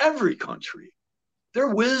every country, their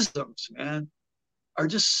wisdoms, man. are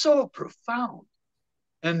just so profound.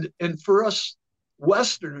 And for us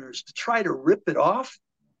Westerners to try to rip it off,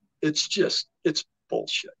 it's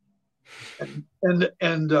bullshit. And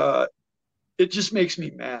it just makes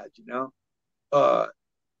me mad, you know.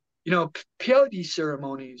 Peyote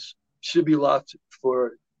ceremonies should be left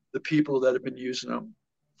for the people that have been using them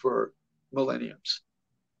for millenniums.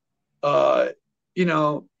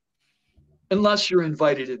 Unless you're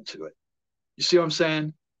invited into it. You see what I'm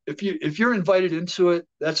saying? If you're invited into it,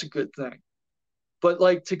 that's a good thing. But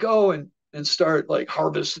like to go and start like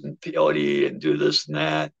harvesting peyote and do this and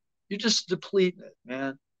that, you're just depleting it,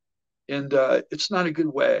 man. And it's not a good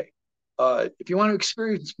way. If you want to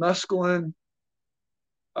experience mescaline,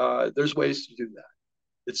 there's ways to do that.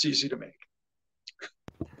 It's easy to make.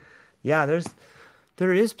 Yeah,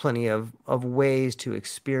 there is plenty of ways to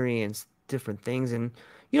experience different things. And,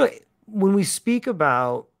 when we speak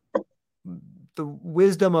about the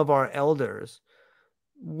wisdom of our elders,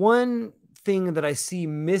 one thing that I see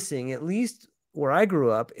missing, at least where I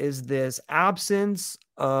grew up, is this absence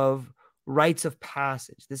of rites of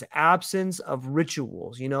passage, this absence of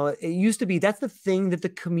rituals. It used to be that's the thing that the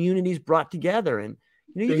communities brought together. And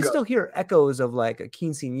you can still hear echoes of like a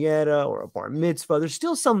quinceañera or a bar mitzvah. There's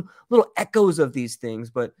still some little echoes of these things,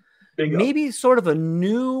 but maybe sort of a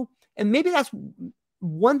new, and maybe that's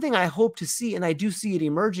one thing I hope to see, and I do see it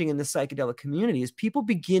emerging in the psychedelic community, is people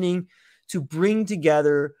beginning to bring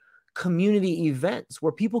together community events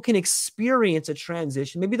where people can experience a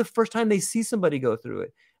transition. Maybe the first time they see somebody go through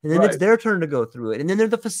it, and then it's their turn to go through it. And then they're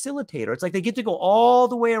the facilitator. It's like they get to go all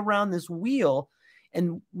the way around this wheel.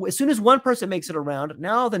 And as soon as one person makes it around,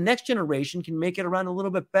 now the next generation can make it around a little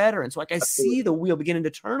bit better. And so like I see the wheel beginning to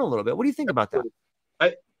turn a little bit. What do you think about that?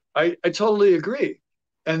 I totally agree.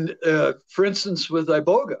 And for instance, with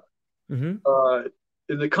Iboga, in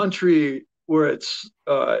the country where it's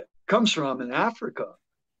comes from in Africa,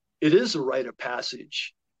 it is a rite of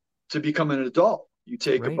passage to become an adult. You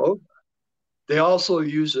take Iboga. They also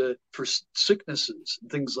use it for sicknesses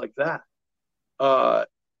and things like that.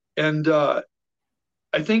 And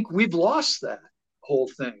I think we've lost that whole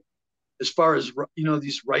thing as far as,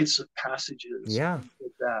 these rites of passages. Yeah.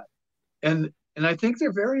 Like that. And I think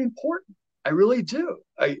they're very important. I really do.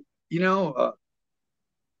 I'm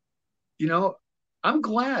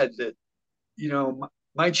glad that,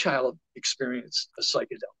 my child experienced a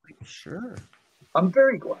psychedelic. Sure. I'm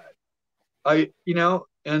very glad. I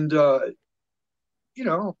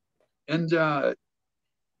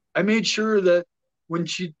made sure that when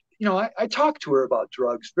she, I talked to her about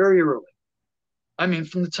drugs very early. I mean,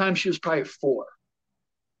 from the time she was probably 4,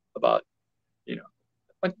 about,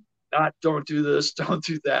 don't do this, don't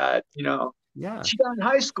do that, Yeah. She got in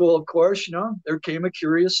high school, of course, there came a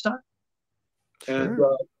curious time. Sure. And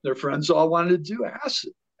their friends all wanted to do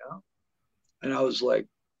acid, and I was like,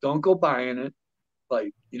 don't go buying it.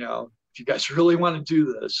 Like, if you guys really want to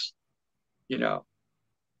do this,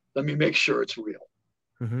 let me make sure it's real.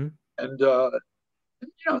 Mm-hmm. And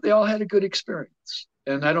they all had a good experience,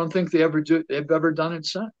 and I don't think they've ever done it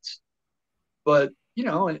since. But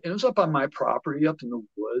it was up on my property, up in the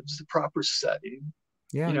woods, the proper setting.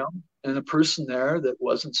 Yeah. And a person there that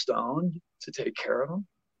wasn't stoned to take care of them,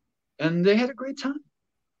 and they had a great time.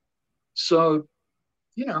 So,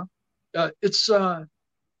 it's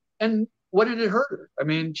and what did it hurt her? I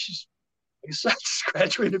mean, she's, like I said, she's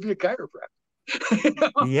graduated to be a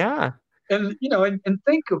chiropractor. Yeah. And and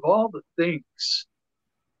think of all the things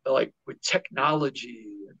like with technology,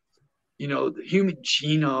 the human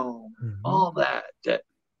genome, all that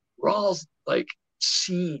we're all like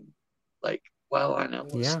seeing, like while on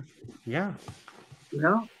LSD. Yeah.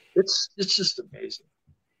 It's just amazing.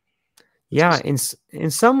 Yeah. In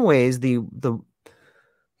some ways, the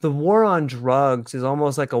war on drugs is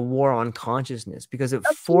almost like a war on consciousness, because it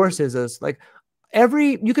forces us, like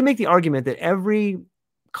you can make the argument that every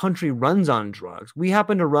country runs on drugs. We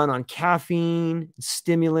happen to run on caffeine,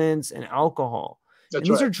 stimulants, and alcohol. And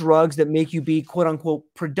these are drugs that make you be quote unquote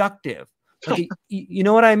productive. Like, you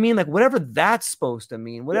know what I mean? Like whatever that's supposed to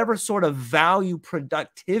mean, whatever sort of value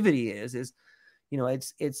productivity is,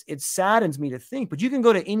 it saddens me to think, but you can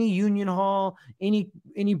go to any union hall, any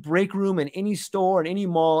break room in any store in any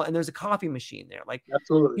mall, and there's a coffee machine there. Like,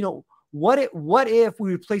 absolutely. What if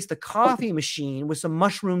we replace the coffee machine with some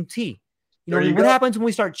mushroom tea? What happens when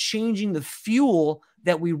we start changing the fuel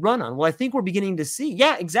that we run on? Well, I think we're beginning to see.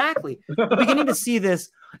 Yeah, exactly. We're beginning to see this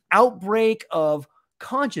outbreak of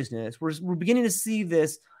consciousness. We're beginning to see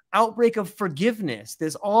this outbreak of forgiveness,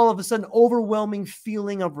 this all of a sudden overwhelming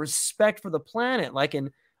feeling of respect for the planet. Like,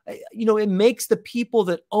 and it makes the people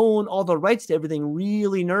that own all the rights to everything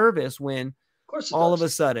really nervous when all of a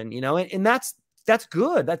sudden, and that's that's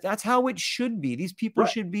good. That's how it should be. These people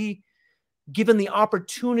Right. should be given the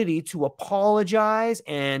opportunity to apologize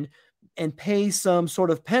and pay some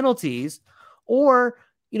sort of penalties, or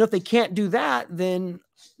if they can't do that, then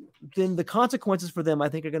the consequences for them, I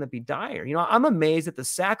think, are going to be dire. I'm amazed that the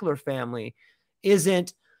Sackler family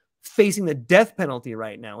isn't facing the death penalty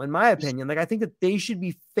right now, in my opinion. Like, I think that they should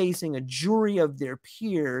be facing a jury of their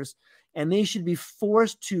peers, and they should be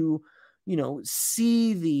forced to,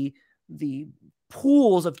 see the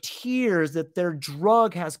pools of tears that their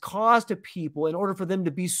drug has caused to people in order for them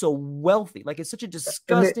to be so wealthy. Like, it's such a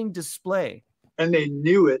disgusting display. And they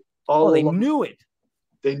knew it all along. They knew it.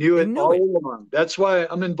 They knew it all along. That's why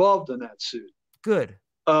I'm involved in that suit. Good.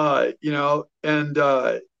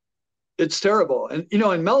 It's terrible. And,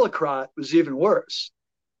 and Mellicrot was even worse,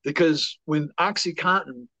 because when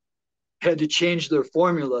OxyContin had to change their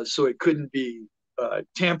formula so it couldn't be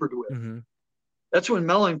tampered with, that's when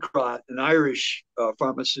Mellicrot, an Irish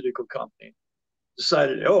pharmaceutical company,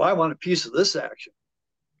 decided, I want a piece of this action,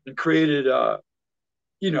 and created,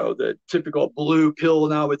 the typical blue pill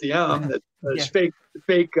now with the M that is fake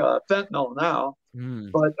fentanyl now,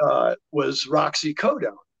 but was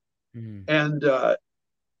roxycodone. And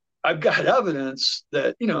I've got evidence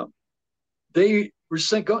that, they were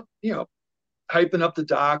hyping up the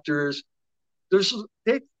doctors.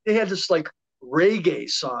 They had this like reggae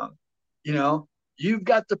song, you've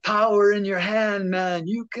got the power in your hand, man.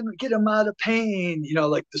 You can get them out of pain,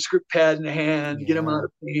 like the script pad in the hand, get them out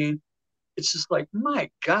of pain. It's just like, my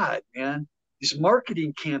God, man, these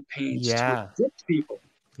marketing campaigns to addict people.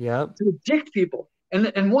 To addict people.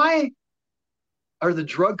 And why are the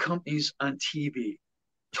drug companies on TV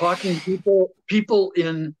talking people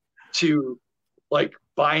into like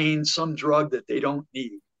buying some drug that they don't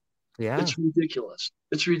need? It's ridiculous.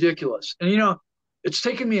 It's ridiculous. And it's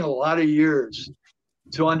taken me a lot of years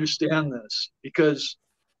to understand this, because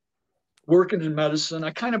working in medicine, I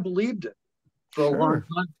kind of believed it for a long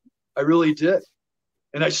time. I really did.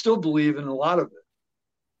 And I still believe in a lot of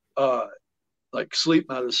it, like sleep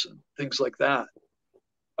medicine, things like that.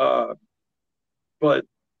 But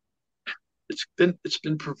it's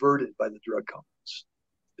been perverted by the drug companies.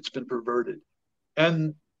 It's been perverted.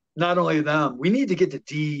 And not only them, we need to get the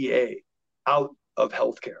DEA out of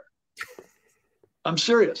healthcare. I'm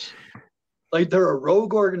serious. Like, they're a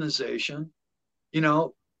rogue organization.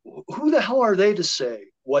 Who the hell are they to say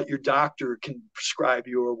what your doctor can prescribe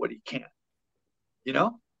you or what he can't?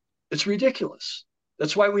 It's ridiculous.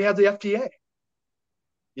 That's why we have the FDA.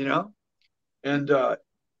 And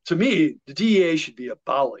to me, the DEA should be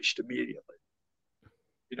abolished immediately.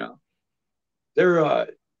 They're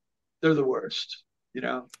the worst.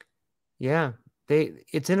 Yeah,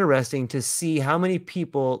 it's interesting to see how many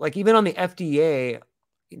people, like, even on the FDA,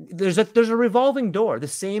 there's a revolving door. The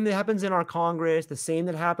same that happens in our Congress, the same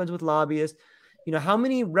that happens with lobbyists. How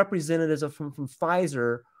many representatives from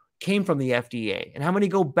Pfizer came from the FDA, and how many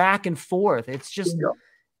go back and forth? It's just,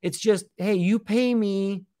 hey, you pay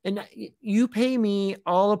me,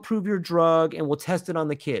 I'll approve your drug, and we'll test it on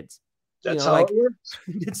the kids. That's how it works.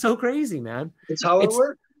 It's so crazy, man. That's how it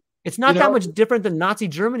works. It's not that much different than Nazi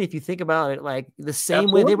Germany, if you think about it. Like, the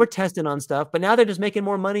same way they were testing on stuff, but now they're just making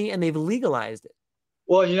more money and they've legalized it.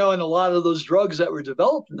 Well, and a lot of those drugs that were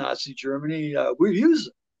developed in Nazi Germany, we're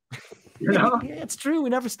using. Yeah, it's true.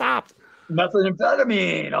 We never stopped.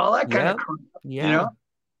 Methamphetamine, all that kind of crap.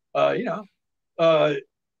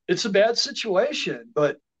 It's a bad situation,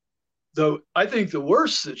 but I think the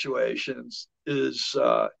worst situations is,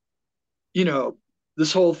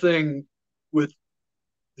 this whole thing with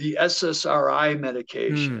the SSRI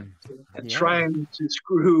medication and trying to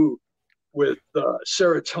screw with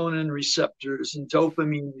serotonin receptors and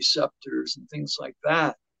dopamine receptors and things like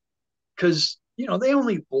that, because they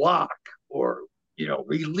only block or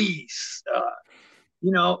release,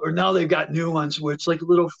 or now they've got new ones where it's like a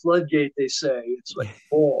little floodgate. They say it's like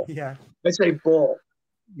bull. I say bull.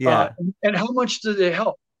 And how much do they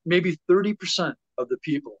help? Maybe 30% of the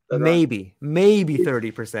people. Maybe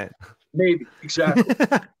 30%. Maybe, exactly.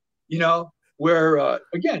 Where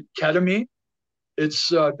again, ketamine,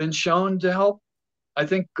 it's been shown to help, I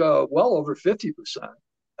think, well over 50%.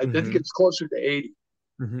 I think it's closer to 80.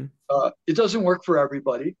 It doesn't work for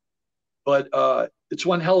everybody, but it's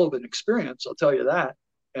one hell of an experience, I'll tell you that.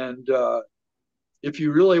 And if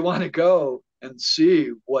you really want to go and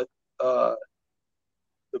see what the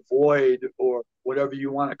void, or whatever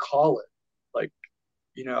you want to call it, like,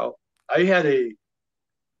 I had a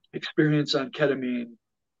experience on ketamine,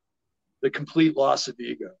 the complete loss of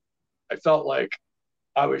ego. I felt like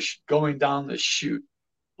I was going down this chute,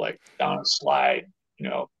 like down a slide,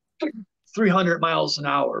 300 miles an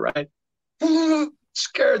hour, right?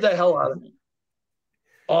 Scared the hell out of me.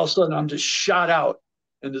 All of a sudden, I'm just shot out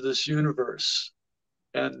into this universe.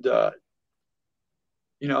 And,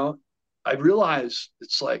 you know, I realized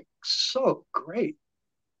it's like so great.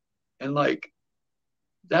 And like,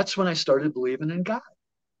 that's when I started believing in God.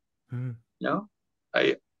 You know,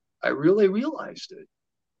 I really realized it.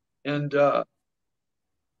 And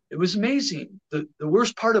it was amazing. The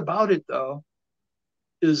worst part about it, though,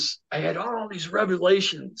 is I had all these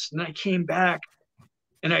revelations, and I came back,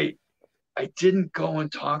 and I didn't go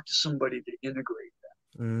and talk to somebody to integrate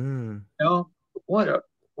that. You know, what a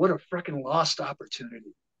freaking lost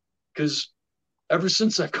opportunity. Because ever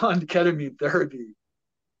since I've gone to ketamine therapy,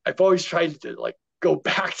 I've always tried to like go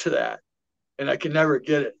back to that, and I can never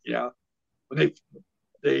get it. You know, when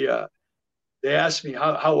they asked me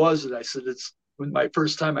how was it, I said it's when my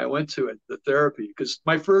first time I went to it, the therapy, because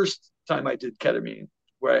my first time I did ketamine,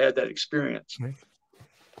 where I had that experience,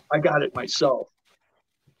 I got it myself,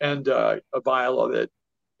 and a vial of it,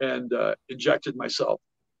 and injected myself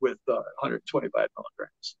with 125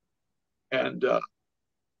 milligrams, and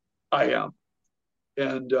I am,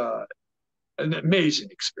 and an amazing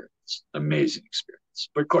experience.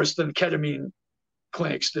 But of course, then ketamine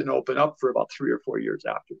clinics didn't open up for about 3 or 4 years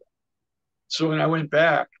after that. So when I went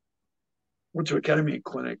to a ketamine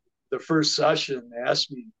clinic, the first session, they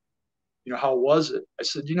asked me, you know, how was it? I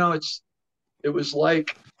said, you know, it was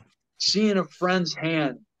like seeing a friend's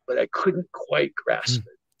hand, but I couldn't quite grasp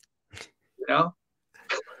it, you know?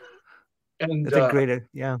 And that's a great,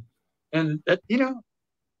 yeah. And that, you know,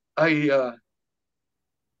 I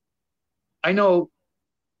know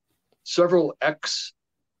several ex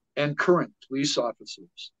and current police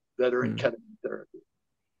officers that are in ketamine therapy.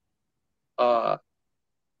 I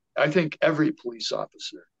think every police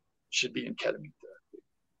officer should be in ketamine therapy.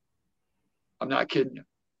 I'm not kidding you.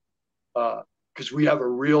 Because we have a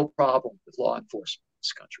real problem with law enforcement in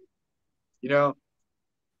this country. You know,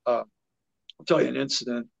 I'll tell you an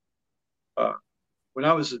incident. When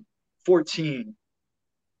I was 14,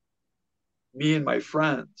 me and my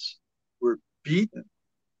friends were beaten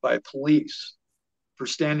by police for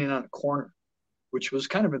standing on a corner, which was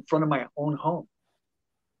kind of in front of my own home.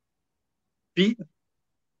 Beaten.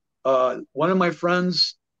 One of my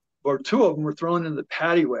friends, or two of them, were thrown in the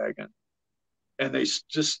paddy wagon, and they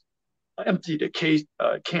just emptied a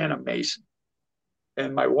can of Mason.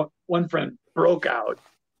 And my one friend broke out,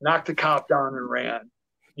 knocked the cop down, and ran.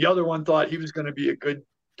 The other one thought he was going to be a good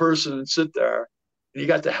person and sit there, and he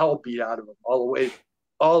got the hell beat out of him all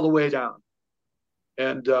the way down.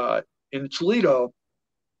 And in Toledo,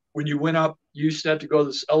 when you went up, you used to have to go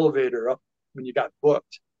this elevator up when you got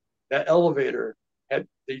booked. That elevator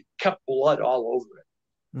they kept blood all over it,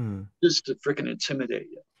 just to freaking intimidate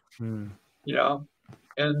you. You know,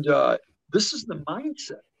 and this is the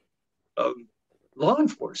mindset of law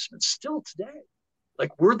enforcement still today.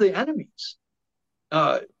 Like, we're the enemies.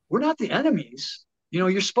 We're not the enemies. You know,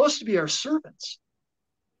 you're supposed to be our servants.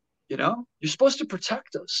 You know, you're supposed to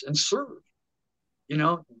protect us and serve, you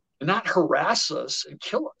know, and not harass us and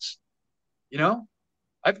kill us. You know,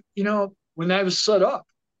 when I was set up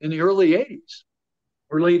in the early 80s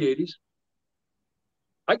or late 80s,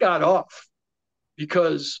 I got off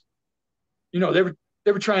because, you know, they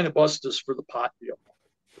were trying to bust us for the pot deal,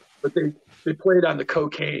 but they played on the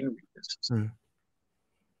cocaine weaknesses.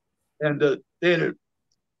 And they had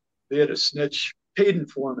a snitch, paid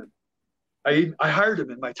informant. I hired him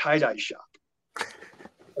in my tie-dye shop.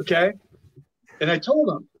 Okay? And I told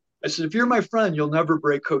him, I said, if you're my friend, you'll never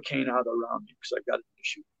break cocaine out around me because I've got an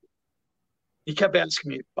issue. He kept asking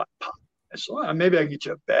me about pot. I said, well, maybe I can get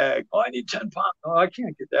you a bag. Oh, I need 10 pounds. Oh, I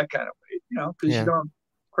can't get that kind of weight, you know, because you don't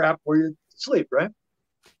crap where you sleep, right?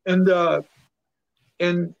 And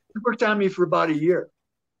he worked on me for about a year.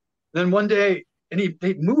 Then one day, and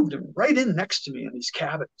they moved him right in next to me in these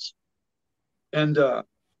cabins. And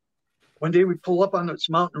one day we pull up on this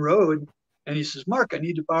mountain road, and he says, Mark, I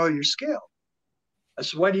need to borrow your scale. I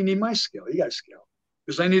said, why do you need my scale? You got a scale.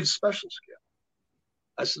 Because I need a special scale.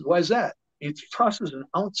 I said, why is that? He tosses an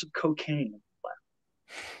ounce of cocaine in the lap.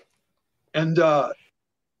 And,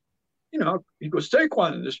 you know, he goes, take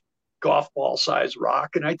one, and this golf ball size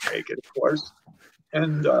rock, and I take it, of course,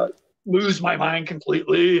 and lose my mind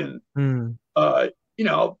completely. And, you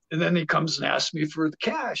know, and then he comes and asks me for the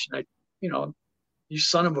cash. And I, you know, you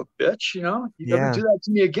son of a bitch, you know, you ever do that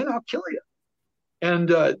to me again, I'll kill you. And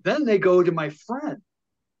then they go to my friend,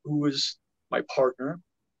 who was my partner,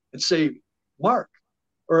 and say, Mark,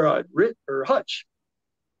 or Hutch,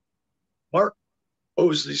 Mark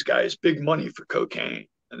owes these guys big money for cocaine,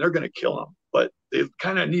 and they're going to kill him. But they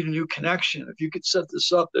kind of need a new connection. If you could set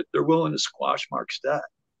this up, that they're willing to squash Mark's debt.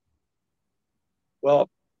 Well,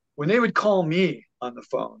 when they would call me on the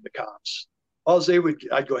phone, the cops,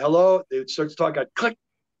 I'd go, hello. They would start to talk. I'd click.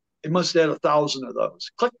 They must have had 1,000 of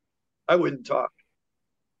those. Click. I wouldn't talk.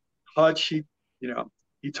 Hutch, he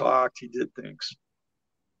talked, he did things.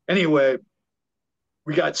 Anyway,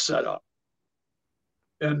 we got set up.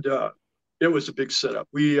 And it was a big setup.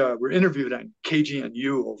 We were interviewed on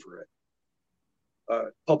KGNU over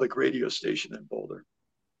it, public radio station in Boulder.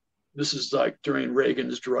 This is like during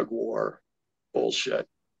Reagan's drug war bullshit.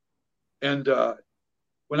 And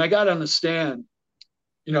when I got on the stand,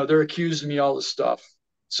 they're accusing me all this stuff,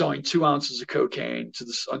 selling 2 ounces of cocaine to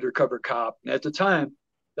this undercover cop. And at the time,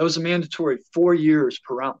 that was a mandatory 4 years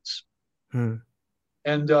per ounce.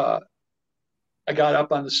 And I got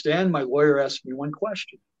up on the stand. My lawyer asked me one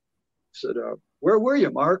question. He said, where were you,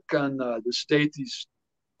 Mark, on the state these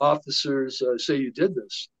officers say you did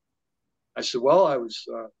this? I said, well, I was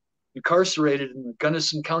incarcerated in the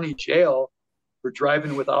Gunnison County Jail for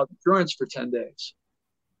driving without insurance for 10 days.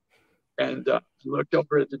 And he looked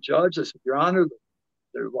over at the judge. I said, Your Honor,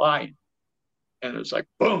 they're lying. And it was like,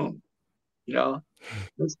 boom,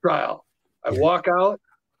 this trial. I walk out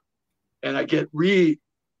and I get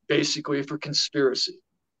basically for conspiracy.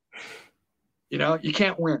 You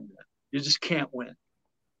can't win, man. You just can't win.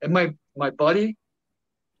 And my buddy,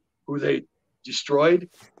 who they destroyed,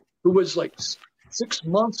 who was like 6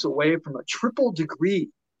 months away from a triple degree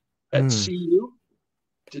at CU,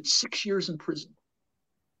 did 6 years in prison.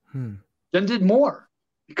 Then did more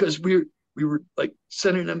because we were like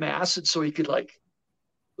sending him acid so he could like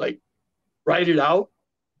write it out.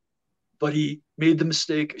 But he made the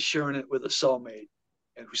mistake of sharing it with a cellmate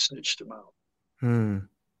and who snitched him out. And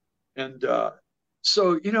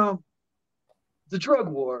so, the drug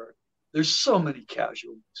war, there's so many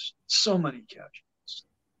casualties.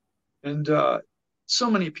 And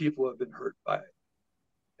so many people have been hurt by it.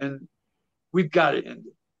 And we've got to end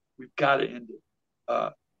it.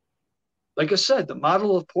 Like I said, the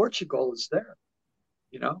model of Portugal is there.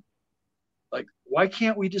 Like, why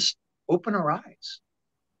can't we just open our eyes?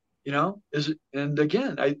 And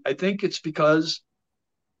again, I think it's because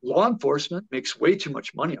law enforcement makes way too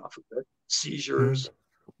much money off of it. Seizures,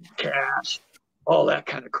 cash, all that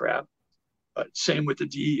kind of crap. Same with the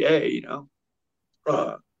DEA,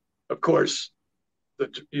 of course, the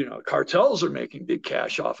cartels are making big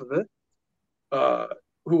cash off of it,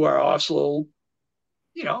 who are also,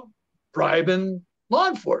 bribing law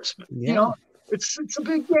enforcement. It's a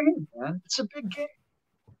big game, man. It's a big game.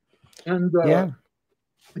 And,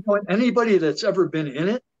 anybody that's ever been in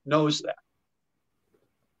it knows that.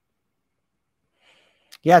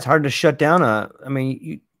 Yeah, it's hard to shut down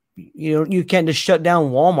you can't just shut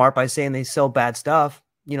down Walmart by saying they sell bad stuff.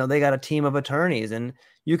 They got a team of attorneys, and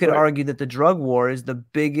you could argue that the drug war is the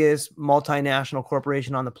biggest multinational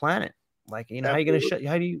corporation on the planet. Like, how are you going to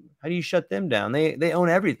how do you shut them down? They own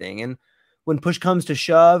everything. And when push comes to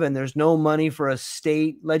shove and there's no money for a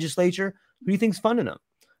state legislature, who do you think's funding them?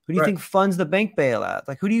 Who do you think funds the bank bailout?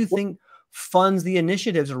 Like, who do you think funds the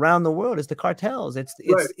initiatives around the world? It's the cartels.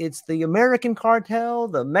 It's the American cartel,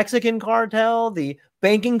 the Mexican cartel, the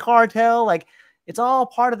banking cartel. Like, it's all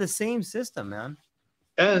part of the same system, man.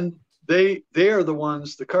 And they are the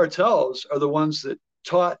ones, the cartels are the ones that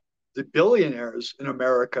taught the billionaires in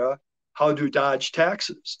America how to dodge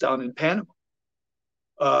taxes down in Panama.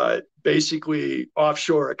 Basically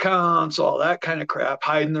offshore accounts, all that kind of crap,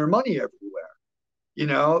 hiding their money everywhere.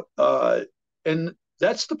 And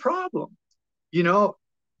that's the problem,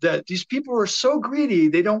 that these people are so greedy,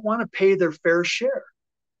 they don't want to pay their fair share.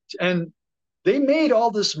 And they made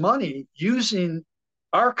all this money using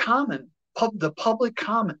our the public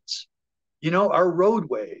commons, our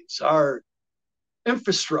roadways, our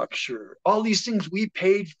infrastructure, all these things we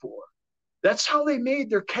paid for. That's how they made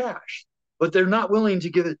their cash, but they're not willing to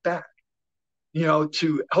give it back,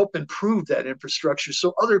 to help improve that infrastructure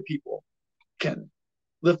so other people can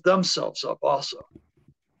lift themselves up also.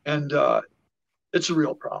 And it's a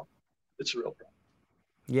real problem.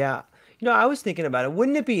 Yeah. I was thinking about it.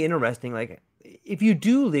 Wouldn't it be interesting, like, if you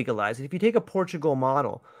do legalize it, if you take a Portugal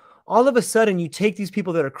model, all of a sudden you take these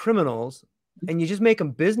people that are criminals and you just make them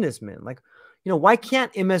businessmen. Like, why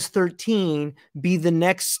can't MS-13 be the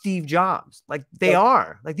next Steve Jobs? Like, they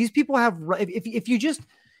are. Like, these people have,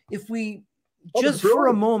 if we just for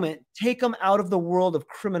a moment take them out of the world of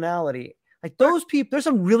criminality, like, those people, there's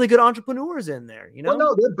some really good entrepreneurs in there, Well,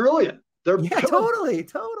 no, they're brilliant. Totally.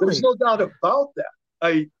 There's no doubt about that.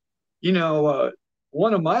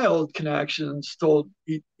 One of my old connections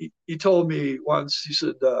he told me once, he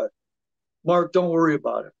said, Mark, don't worry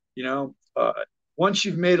about it. Once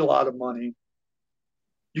you've made a lot of money,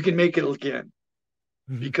 you can make it again,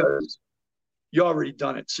 because you already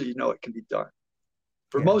done it, so you know it can be done.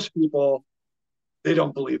 For Yeah. most people, they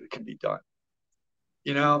don't believe it can be done,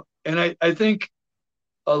 you know? And I think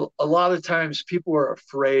a lot of times people are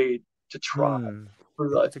afraid to try for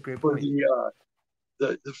That's a great point.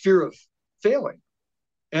 the fear of failing.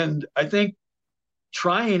 And I think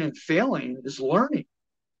trying and failing is learning.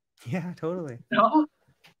 Yeah, totally. You know?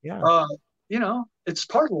 Yeah. You know, it's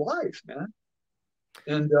part of life, man.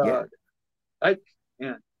 And Yeah. I,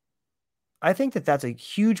 man, I think that that's a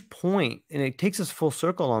huge point, and it takes us full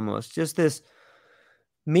circle almost. Just this,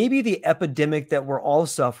 maybe the epidemic that we're all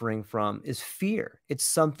suffering from is fear. It's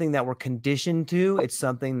something that we're conditioned to. It's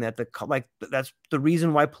something that that's the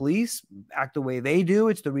reason why police act the way they do.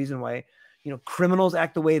 It's the reason why, criminals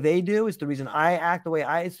act the way they do. It's the reason I act the way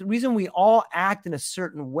it's the reason we all act in a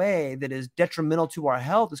certain way that is detrimental to our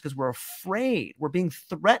health, is because we're afraid. We're being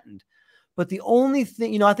threatened. But the only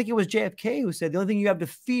thing, I think it was JFK who said the only thing you have to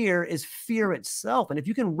fear is fear itself. And if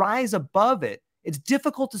you can rise above it, it's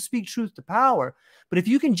difficult to speak truth to power. But if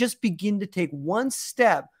you can just begin to take one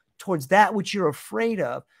step towards that which you're afraid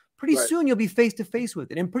of, pretty soon you'll be face to face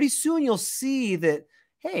with it. And pretty soon you'll see that,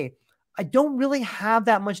 hey, I don't really have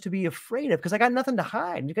that much to be afraid of, because I got nothing to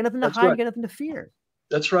hide. You got nothing to hide, you got nothing to fear.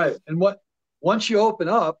 That's right. And once you open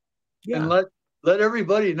up and let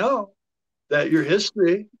everybody know that your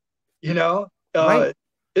history,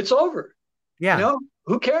 it's over. Yeah.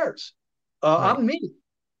 Who cares? I'm me.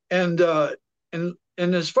 And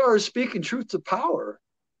as far as speaking truth to power,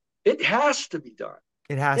 it has to be done.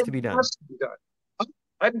 It has to be done.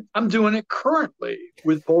 I'm doing it currently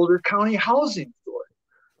with Boulder County Housing Authority,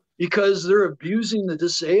 because they're abusing the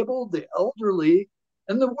disabled, the elderly,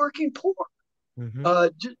 and the working poor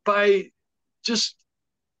by just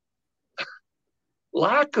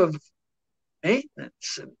lack of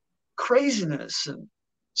maintenance and craziness and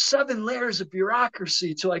 7 layers of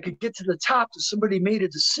bureaucracy till I could get to the top till somebody made a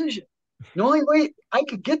decision. The only way I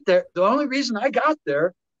could get there, the only reason I got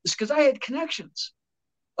there is because I had connections.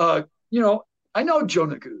 I know Joe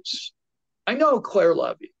Goose. I know Claire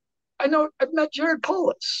Levy. I've met Jared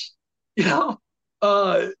Polis.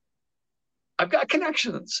 I've got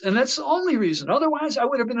connections, and that's the only reason. Otherwise, I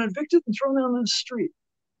would have been evicted and thrown out on the street.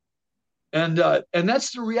 And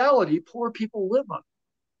that's the reality poor people live on,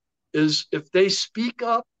 is if they speak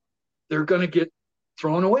up, they're going to get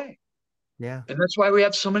thrown away. Yeah. And that's why we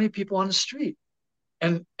have so many people on the street.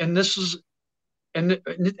 And this is, and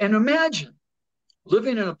imagine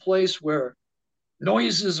living in a place where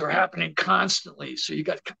noises are happening constantly. So you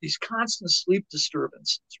got these constant sleep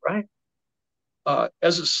disturbances, right?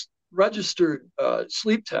 As a registered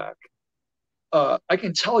sleep tech, I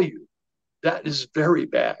can tell you that is very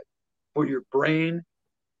bad for your brain,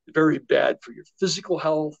 very bad for your physical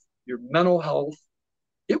health, your mental health.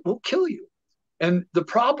 It will kill you. And the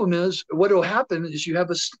problem is, what will happen is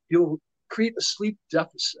you'll create a sleep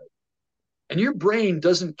deficit, and your brain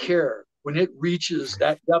doesn't care when it reaches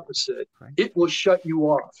that deficit. It will shut you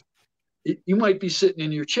off. You might be sitting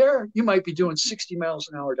in your chair. You might be doing 60 miles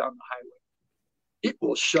an hour down the highway. It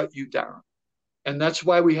will shut you down. And that's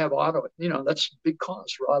why we have that's a big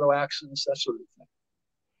cause for auto accidents, that sort of thing.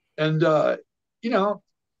 And,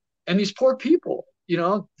 and these poor people,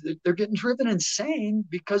 they're getting driven insane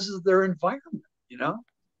because of their environment,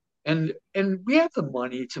 and we have the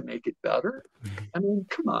money to make it better. I mean,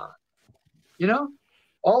 come on,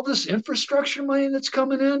 all this infrastructure money that's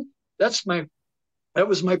coming in, that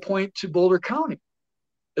was my point to Boulder County.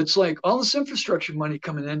 It's like, all this infrastructure money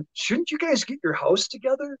coming in, shouldn't you guys get your house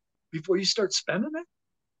together before you start spending it?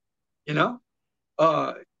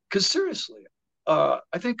 Because seriously, I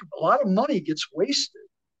think a lot of money gets wasted.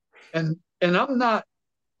 And I'm not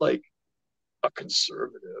like a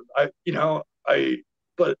conservative,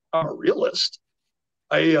 but I'm a realist.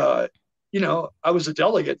 I was a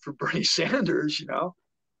delegate for Bernie Sanders.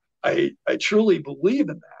 I truly believe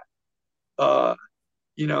in that.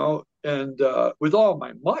 And with all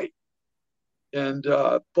my might. And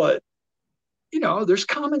but there's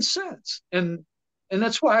common sense, and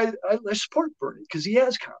that's why I support Bernie, because he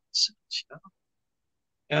has common sense.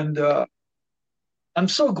 And I'm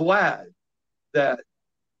so glad that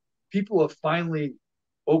people have finally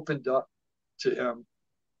opened up to him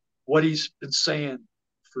what he's been saying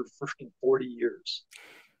for freaking 40 years.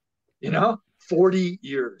 40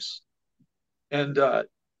 years. And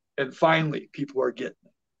finally people are getting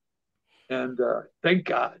it. And thank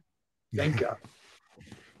God. Thank God.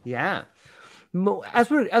 Yeah. As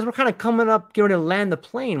we're kind of coming up, getting ready to land the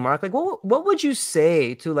plane, Mark, like what would you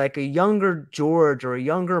say to like a younger George or a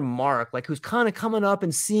younger Mark, like who's kind of coming up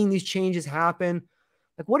and seeing these changes happen?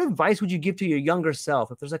 Like, what advice would you give to your younger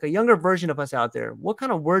self? If there's like a younger version of us out there, what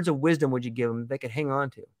kind of words of wisdom would you give them that they could hang on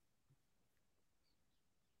to?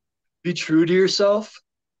 Be true to yourself.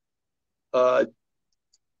 Uh,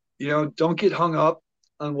 don't get hung up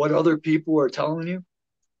on what other people are telling you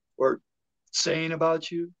or saying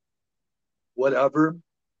about you, whatever.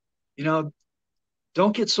 You know,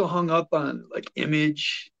 don't get so hung up on like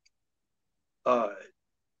image, uh,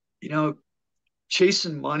 you know,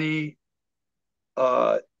 chasing money,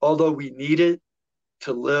 although we need it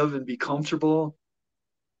to live and be comfortable.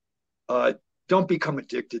 Uh, don't become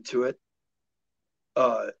addicted to it,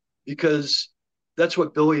 uh, because that's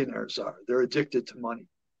what billionaires are. They're addicted to money.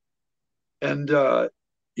 And,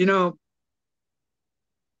 you know,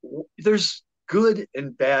 there's good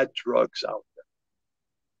and bad drugs out there.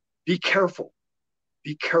 Be careful.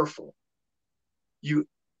 Be careful. You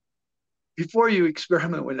Before you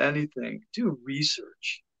experiment with anything, do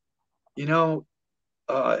research, you know,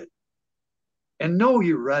 uh, and know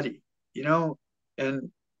you're ready,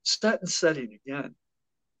 and set and setting again.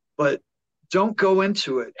 But don't go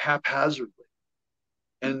into it haphazardly,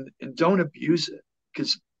 and don't abuse it,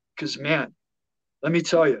 because man, let me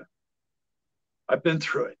tell you, I've been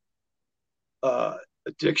through it.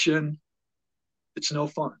 Addiction, it's no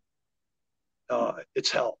fun. It's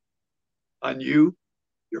hell on you,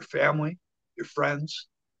 your family, your friends.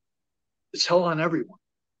 It's hell on everyone.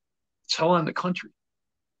 It's hell on the country.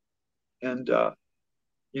 And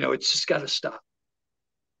it's just got to stop.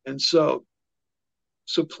 And so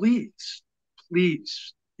please,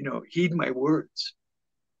 please, heed my words.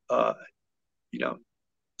 Uh, you know,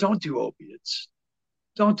 don't do opiates.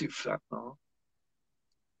 Don't do fentanyl.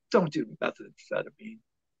 Don't do methamphetamine.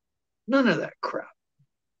 None of that crap.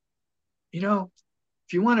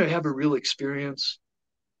 If you want to have a real experience,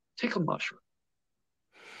 take a mushroom.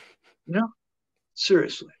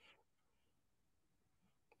 Seriously.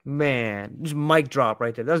 Man, just mic drop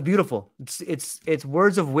right there. That was beautiful. It's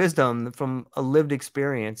words of wisdom from a lived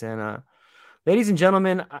experience. And ladies and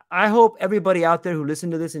gentlemen, I hope everybody out there who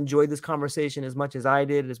listened to this enjoyed this conversation as much as I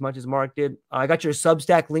did, as much as Mark did. I got your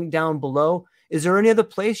Substack link down below. Is there any other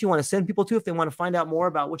place you want to send people to if they want to find out more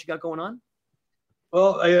about what you got going on?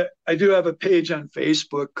 Well, I do have a page on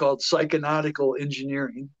Facebook called Psychonautical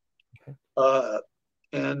Engineering.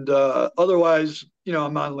 And otherwise,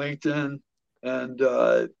 I'm on LinkedIn, and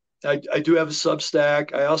I do have a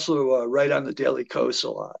Substack. I also write on the Daily Kos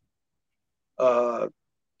a lot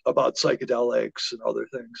about psychedelics and other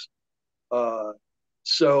things.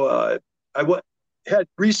 Had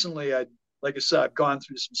recently, like I said, I've gone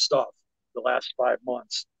through some stuff the last 5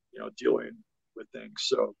 months, dealing with things.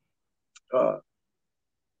 So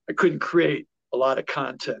I couldn't create a lot of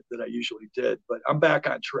content that I usually did, but I'm back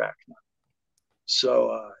on track now.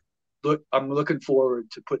 So I'm looking forward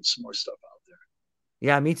to putting some more stuff out there.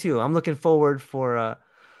 Yeah, me too. I'm looking forward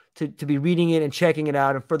to be reading it and checking it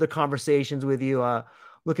out and further conversations with you.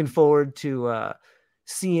 Looking forward to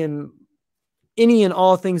seeing any and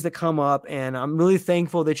all things that come up. And I'm really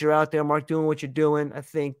thankful that you're out there, Mark, doing what you're doing. I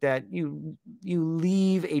think that you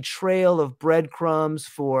leave a trail of breadcrumbs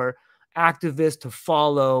for activists to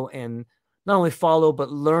follow, and not only follow,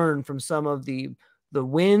 but learn from some of the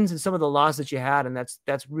wins and some of the losses that you had. And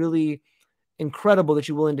that's really incredible that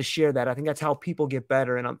you're willing to share that. I think that's how people get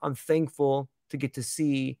better. And I'm thankful to get to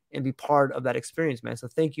see and be part of that experience, man. So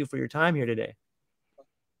thank you for your time here today.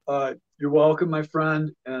 You're welcome, my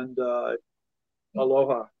friend. And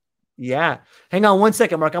aloha. Yeah. Hang on one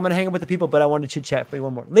second, Mark. I'm going to hang up with the people, but I want to chit chat for you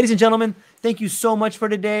one more. Ladies and gentlemen, thank you so much for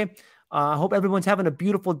today. I hope everyone's having a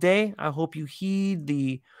beautiful day. I hope you heed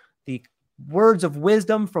the words of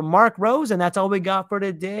wisdom from Mark Rose. And that's all we got for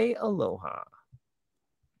today. Aloha.